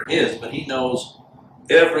those that are his, but he knows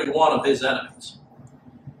every one of his enemies.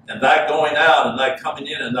 And thy going out and thy coming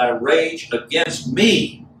in and thy rage against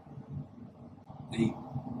me.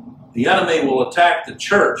 The enemy will attack the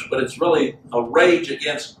church, but it's really a rage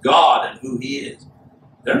against God and who he is.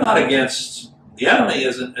 They're not against, the enemy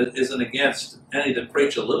isn't against any that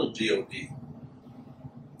preach a little G-O-D.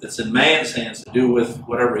 That's in man's hands to do with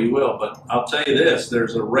whatever he will. But I'll tell you this,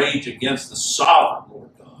 there's a rage against the sovereign Lord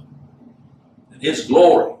God and his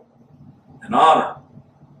glory and honor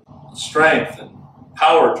and strength and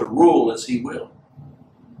power to rule as he will.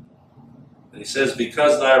 And he says,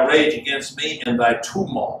 because thy rage against me and thy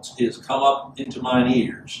tumult is come up into mine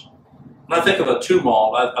ears. When I think of a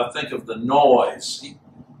tumult, I think of the noise.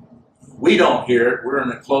 We don't hear it. We're in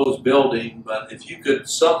a closed building, but if you could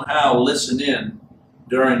somehow listen in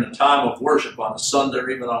during the time of worship on a Sunday or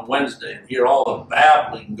even on Wednesday and hear all the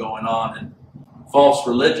babbling going on in false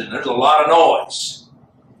religion, there's a lot of noise.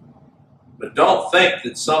 But don't think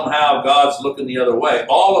that somehow God's looking the other way.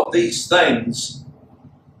 All of these things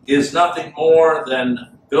is nothing more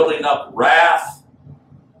than building up wrath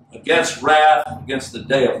against the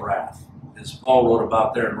day of wrath, as Paul wrote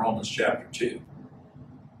about there in Romans chapter 2.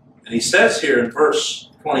 And he says here in verse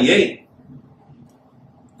 28,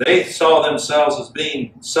 they saw themselves as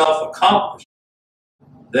being self-accomplished.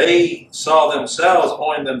 They saw themselves,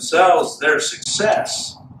 owing themselves their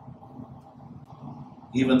success,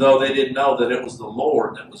 even though they didn't know that it was the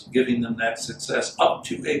Lord that was giving them that success up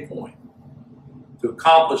to a point to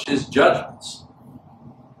accomplish his judgments.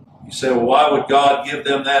 You say, well, why would God give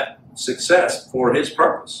them that success? For his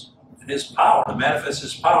purpose, his power, to manifest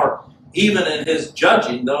his power, even in his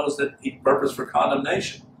judging those that he purposed for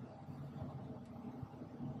condemnation.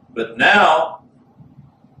 But now,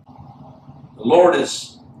 the Lord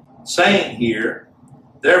is saying here,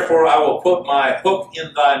 therefore I will put my hook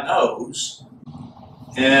in thy nose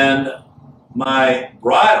and my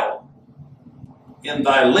bridle in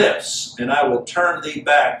thy lips, and I will turn thee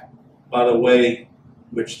back by the way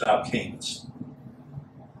which thou camest.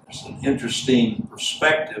 There's an interesting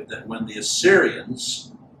perspective that when the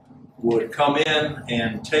Assyrians would come in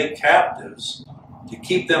and take captives, to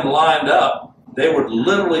keep them lined up, they would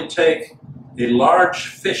literally take a large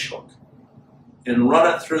fishhook and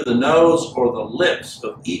run it through the nose or the lips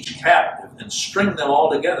of each captive and string them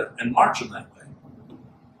all together and march them that way.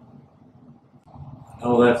 I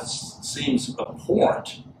know that seems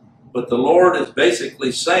abhorrent, but the Lord is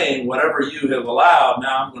basically saying, whatever you have allowed,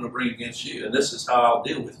 now I'm going to bring against you, and this is how I'll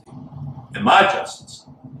deal with you. And my justice,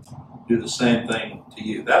 do the same thing to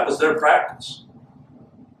you. That was their practice.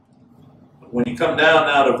 But when you come down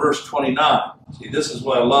now to verse 29, see, this is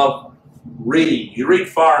what I love reading. You read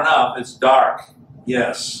far enough, it's dark.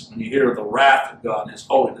 Yes, when you hear the wrath of God and his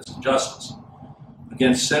holiness and justice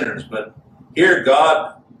against sinners. But here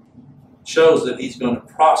God shows that he's going to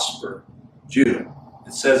prosper Judah.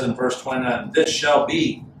 It says in verse 29, this shall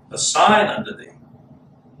be a sign unto thee.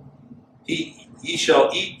 Ye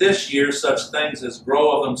shall eat this year such things as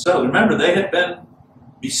grow of themselves. Remember, they had been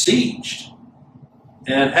besieged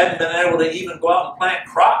and hadn't been able to even go out and plant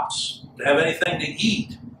crops to have anything to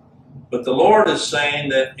eat. But the Lord is saying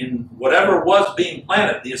that in whatever was being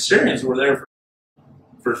planted, the Assyrians were there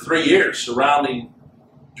for 3 years surrounding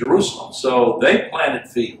Jerusalem. So they planted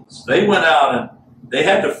fields. They went out and they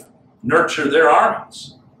had to nurture their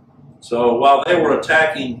armies. So while they were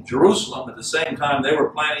attacking Jerusalem, at the same time they were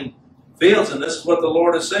planting fields. And this is what the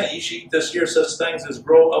Lord is saying. Ye shall eat this year such things as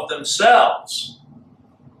grow of themselves.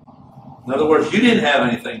 In other words, you didn't have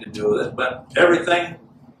anything to do with it, but everything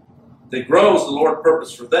that grows, the Lord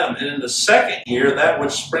purposed for them. And in the second year, that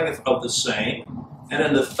which springeth of the same. And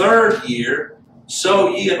in the third year, sow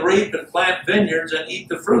ye and reap and plant vineyards and eat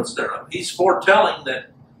the fruits thereof. He's foretelling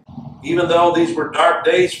that even though these were dark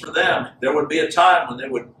days for them, there would be a time when they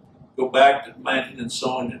would go back to planting and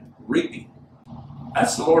sowing and reaping.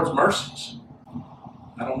 That's the Lord's mercies.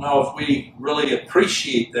 I don't know if we really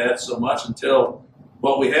appreciate that so much until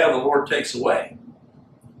what we have the Lord takes away.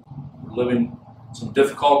 We're living some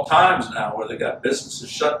difficult times now where they got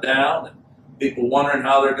businesses shut down and people wondering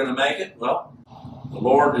how they're going to make it. Well, the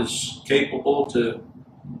Lord is capable to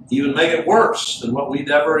even make it worse than what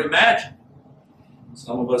we'd ever imagined.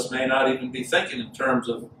 Some of us may not even be thinking in terms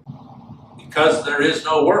of because there is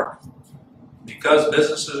no work, because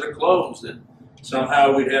businesses are closed, that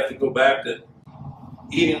somehow we'd have to go back to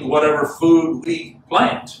eating whatever food we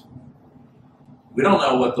plant. We don't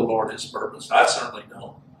know what the Lord has purposed. I certainly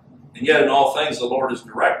don't. And yet in all things the Lord is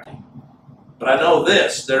directing. But I know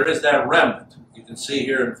this, there is that remnant. You can see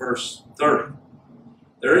here in verse 30.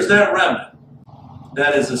 There is that remnant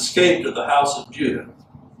that has escaped of the house of Judah.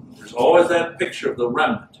 There's always that picture of the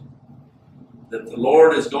remnant that the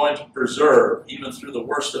Lord is going to preserve even through the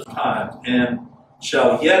worst of times and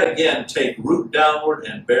shall yet again take root downward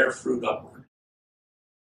and bear fruit upward.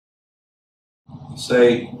 You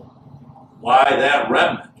say, why that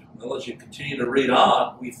remnant? Well, as you continue to read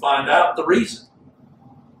on, we find out the reason.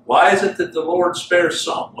 Why is it that the Lord spares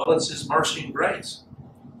some? Well, it's His mercy and grace.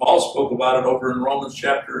 Paul spoke about it over in Romans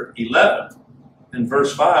chapter 11. In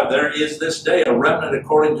verse 5, there is this day a remnant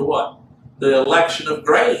according to what? The election of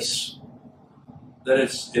grace. That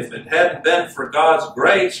if it hadn't been for God's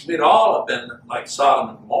grace, we'd all have been like Sodom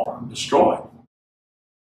and Gomorrah, destroyed.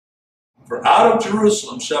 For out of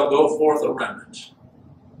Jerusalem shall go forth a remnant,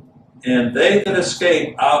 and they that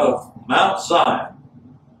escape out of Mount Zion,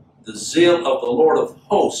 the zeal of the Lord of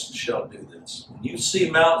hosts shall do this. When you see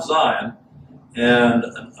Mount Zion and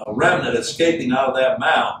a remnant escaping out of that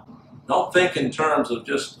mount, don't think in terms of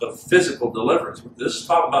just a physical deliverance. This is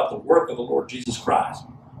talking about the work of the Lord Jesus Christ.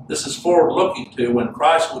 This is forward-looking to when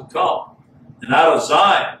Christ would come. And out of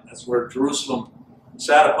Zion, that's where Jerusalem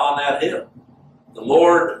sat upon that hill, the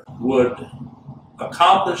Lord would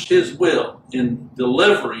accomplish His will in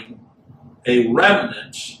delivering a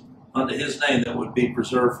remnant unto His name that would be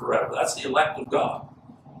preserved forever. That's the elect of God.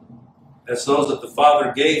 That's those that the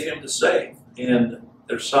Father gave Him to save, and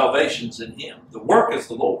their salvation's in Him. The work is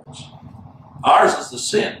the Lord's. Ours is the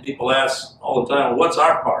sin. People ask all the time, well, what's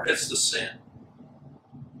our part? It's the sin.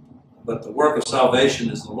 But the work of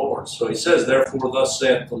salvation is the Lord's. So He says, therefore, thus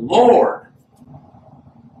saith the Lord,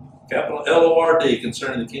 capital L-O-R-D,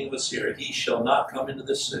 concerning the king of Assyria, he shall not come into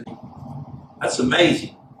this city. That's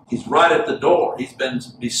amazing. He's right at the door. He's been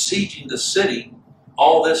besieging the city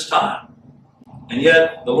all this time. And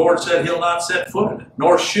yet the Lord said He'll not set foot in it,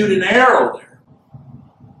 nor shoot an arrow there,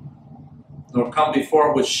 nor come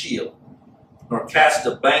before it with shield, nor cast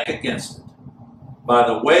a bank against it. By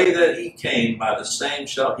the way that He came, by the same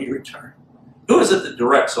shall He return. Who is it that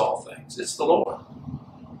directs all things? It's the Lord.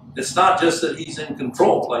 It's not just that He's in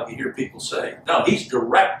control, like you hear people say. No, He's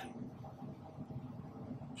directing.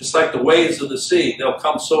 Just like the waves of the sea, they'll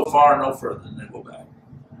come so far and no further, and they go back.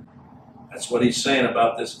 That's what He's saying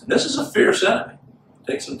about this. And this is a fierce enemy.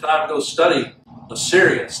 Take some time to go study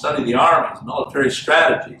Assyria, study the armies, military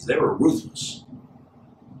strategies. They were ruthless.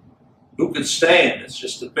 Who could stand? It's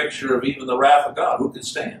just a picture of even the wrath of God. Who could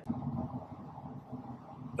stand?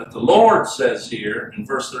 But the Lord says here in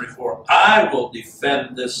verse 34, I will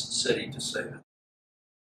defend this city to save it.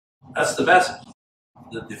 That's the message.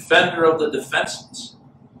 The defender of the defenseless.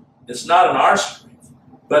 It's not in our strength,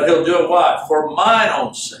 but He'll do it why? For mine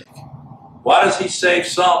own sake. Why does He save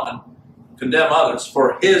some and condemn others?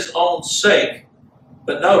 For His own sake.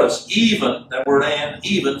 But notice, even, that word and,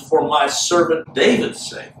 even for my servant David's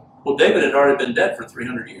sake. Well, David had already been dead for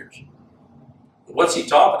 300 years. But what's he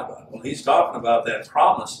talking about? Well, he's talking about that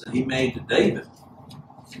promise that He made to David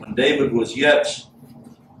when David was yet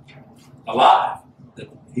alive, that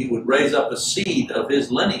He would raise up a seed of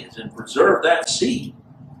his lineage and preserve that seed.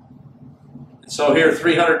 And so here,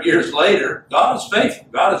 300 years later, God is faithful.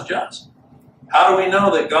 God is just. How do we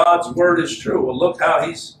know that God's word is true? Well, look how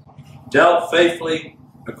He's dealt faithfully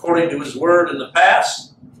according to His word in the past.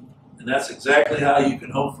 And that's exactly how you can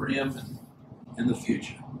hope for Him in the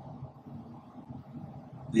future.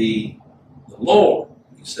 The Lord,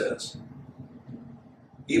 He says,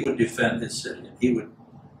 He would defend His city, and He would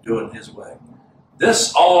do it in His way.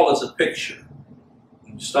 This all is a picture,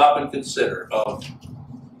 when you stop and consider, of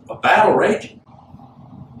a battle raging.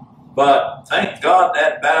 But thank God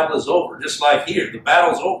that battle is over. Just like here, the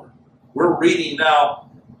battle's over. We're reading now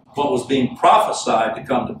what was being prophesied to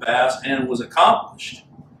come to pass and was accomplished.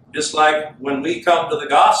 Just like when we come to the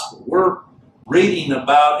gospel, we're reading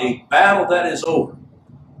about a battle that is over.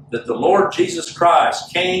 That the Lord Jesus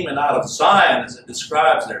Christ came and out of Zion, as it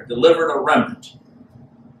describes there, delivered a remnant.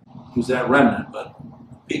 Who's that remnant? But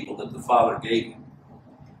people that the Father gave Him.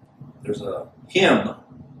 There's a hymn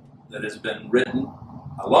that has been written.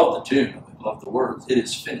 I love the tune. I love the words. It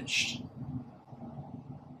is finished.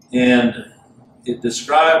 And it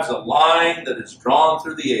describes a line that is drawn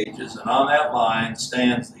through the ages, and on that line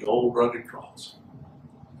stands the old rugged cross.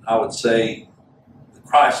 I would say the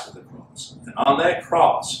Christ of the cross. And on that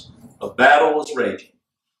cross, a battle was raging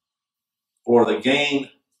for the gain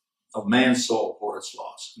of man's soul or its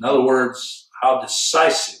loss. In other words, how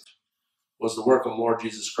decisive was the work of the Lord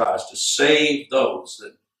Jesus Christ to save those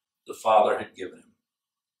that the Father had given him.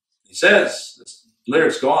 He says, this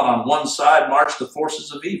lyrics go on one side march the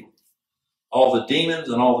forces of evil, all the demons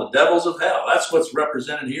and all the devils of hell. That's what's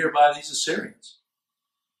represented here by these Assyrians.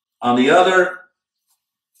 On the other,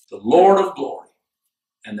 the Lord of glory,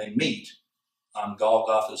 and they meet on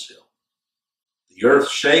Golgotha's hill. The earth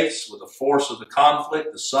shakes with the force of the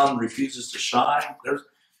conflict. The sun refuses to shine. When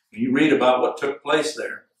you read about what took place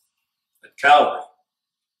there at Calvary,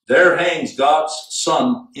 there hangs God's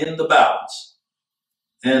Son in the balance,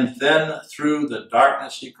 and then through the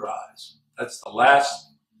darkness he cries. That's the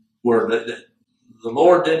last word. The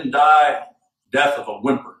Lord didn't die death of a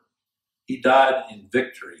whimper. He died in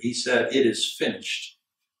victory. He said, it is finished.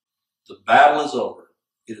 The battle is over.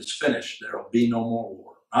 It is finished. There will be no more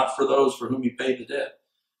war. Not for those for whom he paid the debt.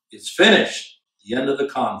 It's finished. The end of the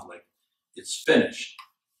conflict. It's finished.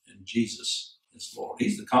 And Jesus is Lord.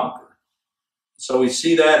 He's the conqueror. So we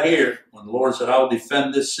see that here when the Lord said, I will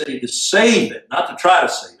defend this city to save it, not to try to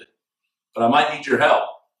save it, but I might need your help.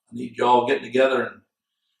 I need you all getting together and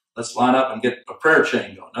let's line up and get a prayer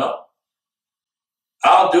chain going. No.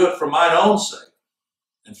 I'll do it for mine own sake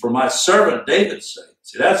and for my servant David's sake.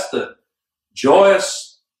 See, that's the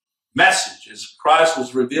joyous message as Christ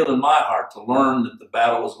was revealed in my heart to learn that the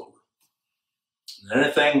battle was over. And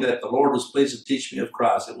anything that the Lord was pleased to teach me of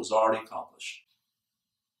Christ, it was already accomplished.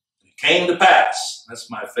 It came to pass. That's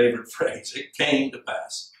my favorite phrase. It came to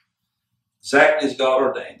pass. Exactly as God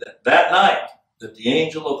ordained. That night that the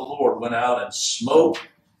angel of the Lord went out and smote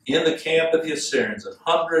in the camp of the Assyrians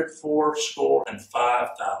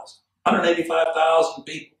 185,000. 185,000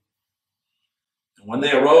 people. And when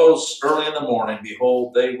they arose early in the morning,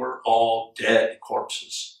 behold, they were all dead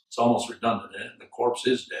corpses. It's almost redundant, isn't it? The corpse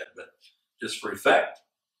is dead, but just for effect.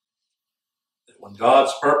 That when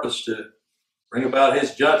God's purpose to bring about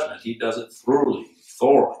his judgment, he does it thoroughly. A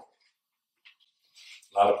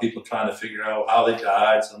lot of people trying to figure out how they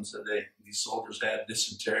died. Some said these soldiers had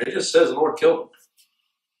dysentery. It just says the Lord killed them.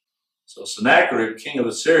 So Sennacherib, king of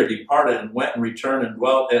Assyria, departed and went and returned and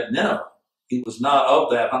dwelt at Nineveh. He was not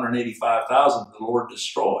of that 185,000 the Lord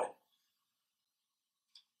destroyed.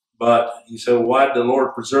 But you say, well, why did the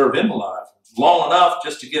Lord preserve him alive? Long enough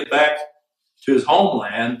just to get back to his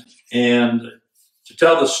homeland and to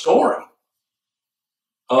tell the story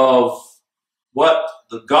of what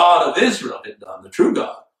the God of Israel had done, the true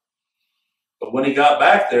God. But when he got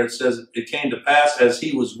back there, it says it came to pass as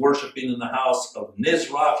he was worshiping in the house of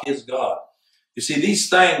Nisroch, his God. You see, these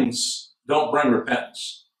things don't bring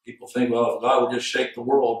repentance. People think, well, if God would just shake the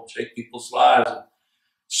world, shake people's lives,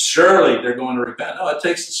 surely they're going to repent. No, it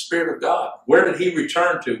takes the Spirit of God. Where did he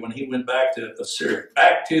return to when he went back to Assyria?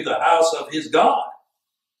 Back to the house of his God.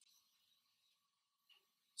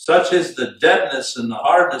 Such is the deadness and the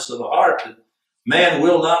hardness of the heart that man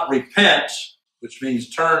will not repent, which means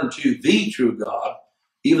turn to the true God,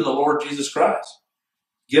 even the Lord Jesus Christ,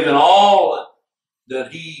 given all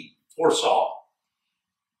that he foresaw.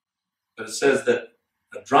 But it says that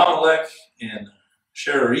Adramelech and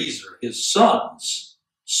Sharezer, his sons,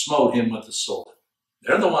 smote him with the sword.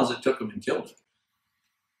 They're the ones that took him and killed him.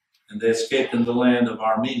 And they escaped into the land of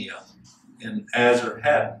Armenia. And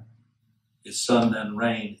Azarhaddon, his son, then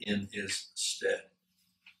reigned in his stead.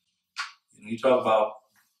 You talk about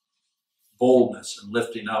boldness and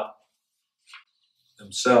lifting up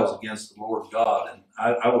themselves against the Lord God. And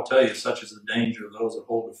I will tell you, such is the danger of those that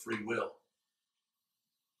hold a free will.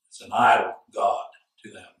 It's an idol God to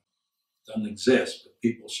them. It doesn't exist, but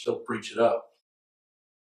people still preach it up.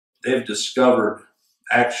 They've discovered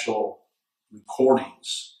actual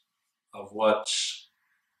recordings of what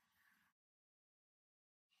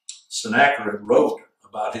Sennacherib wrote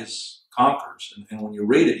about his conquerors. And when you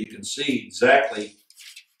read it, you can see exactly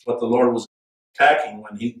what the Lord was attacking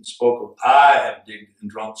when he spoke of, I have digged and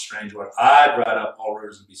drunk strange water. I dried up all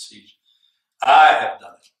rivers and besieged. I have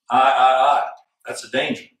done it. I. That's a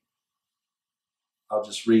danger. I'll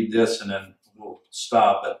just read this and then we'll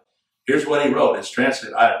stop. But here's what he wrote. It's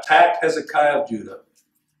translated, I attacked Hezekiah of Judah,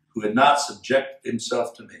 who had not subjected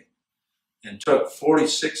himself to me, and took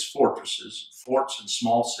 46 fortresses, forts and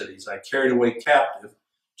small cities. I carried away captive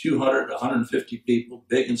 200 to 150 people,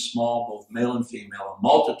 big and small, both male and female, a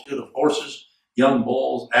multitude of horses young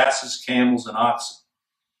bulls, asses, camels, and oxen.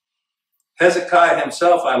 Hezekiah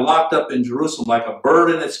himself I locked up in Jerusalem like a bird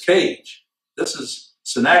in its cage. This is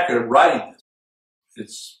Sennacherib writing this.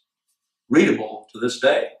 It's readable to this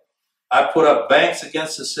day. I put up banks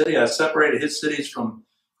against the city. I separated his cities from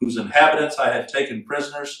whose inhabitants I had taken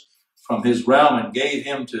prisoners from his realm and gave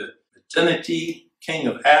him to Teneti, king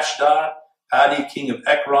of Ashdod, Hadi, king of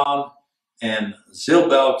Ekron, and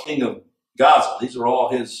Zilbel, king of Gaza. These are all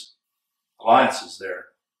his alliances there.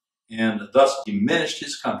 And thus diminished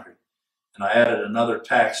his country. And I added another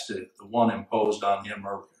tax to the one imposed on him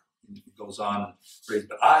earlier. And it goes on and reads,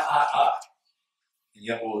 but I. And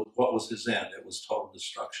yet what was his end? It was total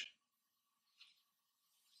destruction.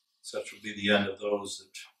 Such will be the end of those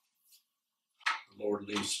that the Lord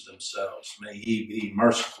leaves to themselves. May he be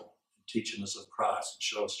merciful in teaching us of Christ and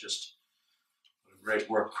show us just what a great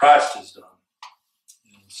work Christ has done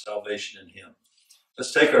in salvation in him.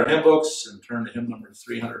 Let's take our hymn books and turn to hymn number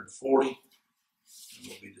 340, and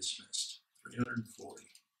we'll be dismissed. 340.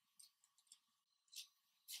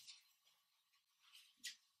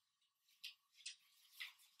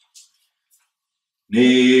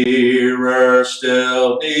 Nearer,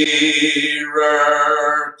 still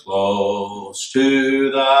nearer, close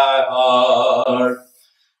to thy heart.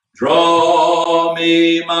 Draw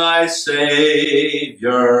me, my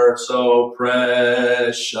Savior, so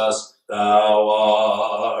precious thou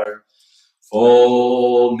art.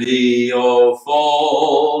 Fold me, oh,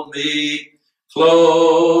 fold me,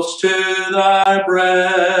 close to thy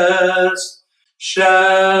breast.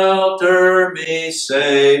 Shelter me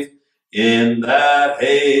safe in that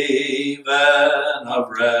haven of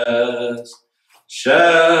rest.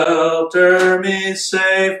 Shelter me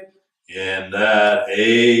safe in that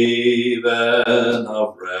haven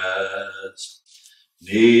of rest.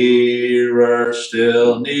 Nearer,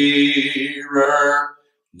 still nearer,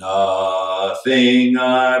 nothing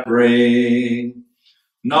I bring,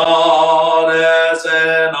 not as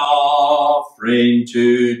an offering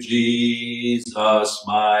to Jesus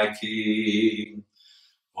my King.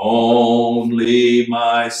 Only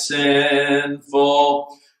my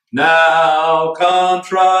sinful, now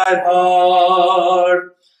contrite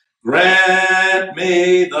heart, grant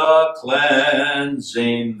me the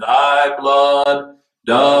cleansing thy blood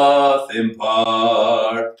doth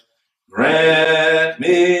impart. Grant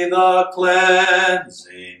me the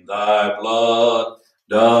cleansing thy blood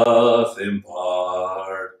doth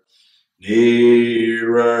impart.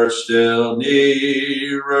 Nearer, still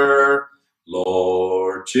nearer,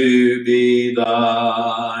 Lord, to be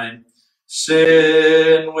thine.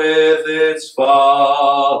 Sin with its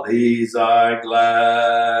follies I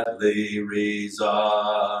gladly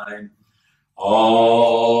resign.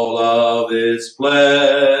 All of its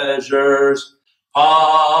pleasures,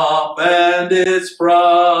 pomp and its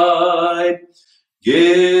pride,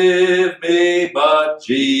 give me but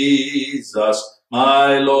Jesus,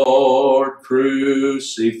 my Lord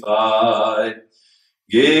crucified.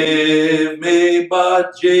 Give me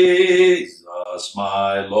but Jesus,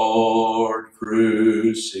 my Lord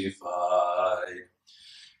crucified.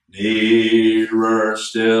 Nearer,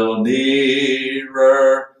 still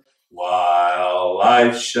nearer, while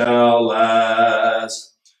life shall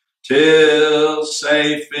last, till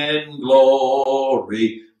safe in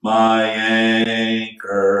glory my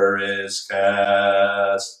anchor is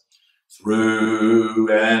cast. Through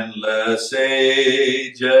endless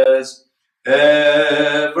ages,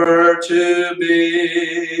 ever to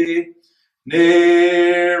be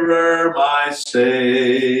nearer, my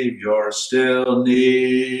Savior, still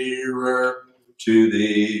nearer to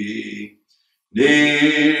thee.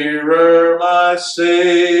 Nearer, my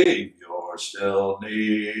Savior, still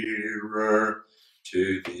nearer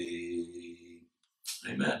to thee.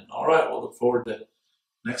 Amen. All right, we'll look forward to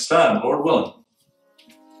next time, Lord willing.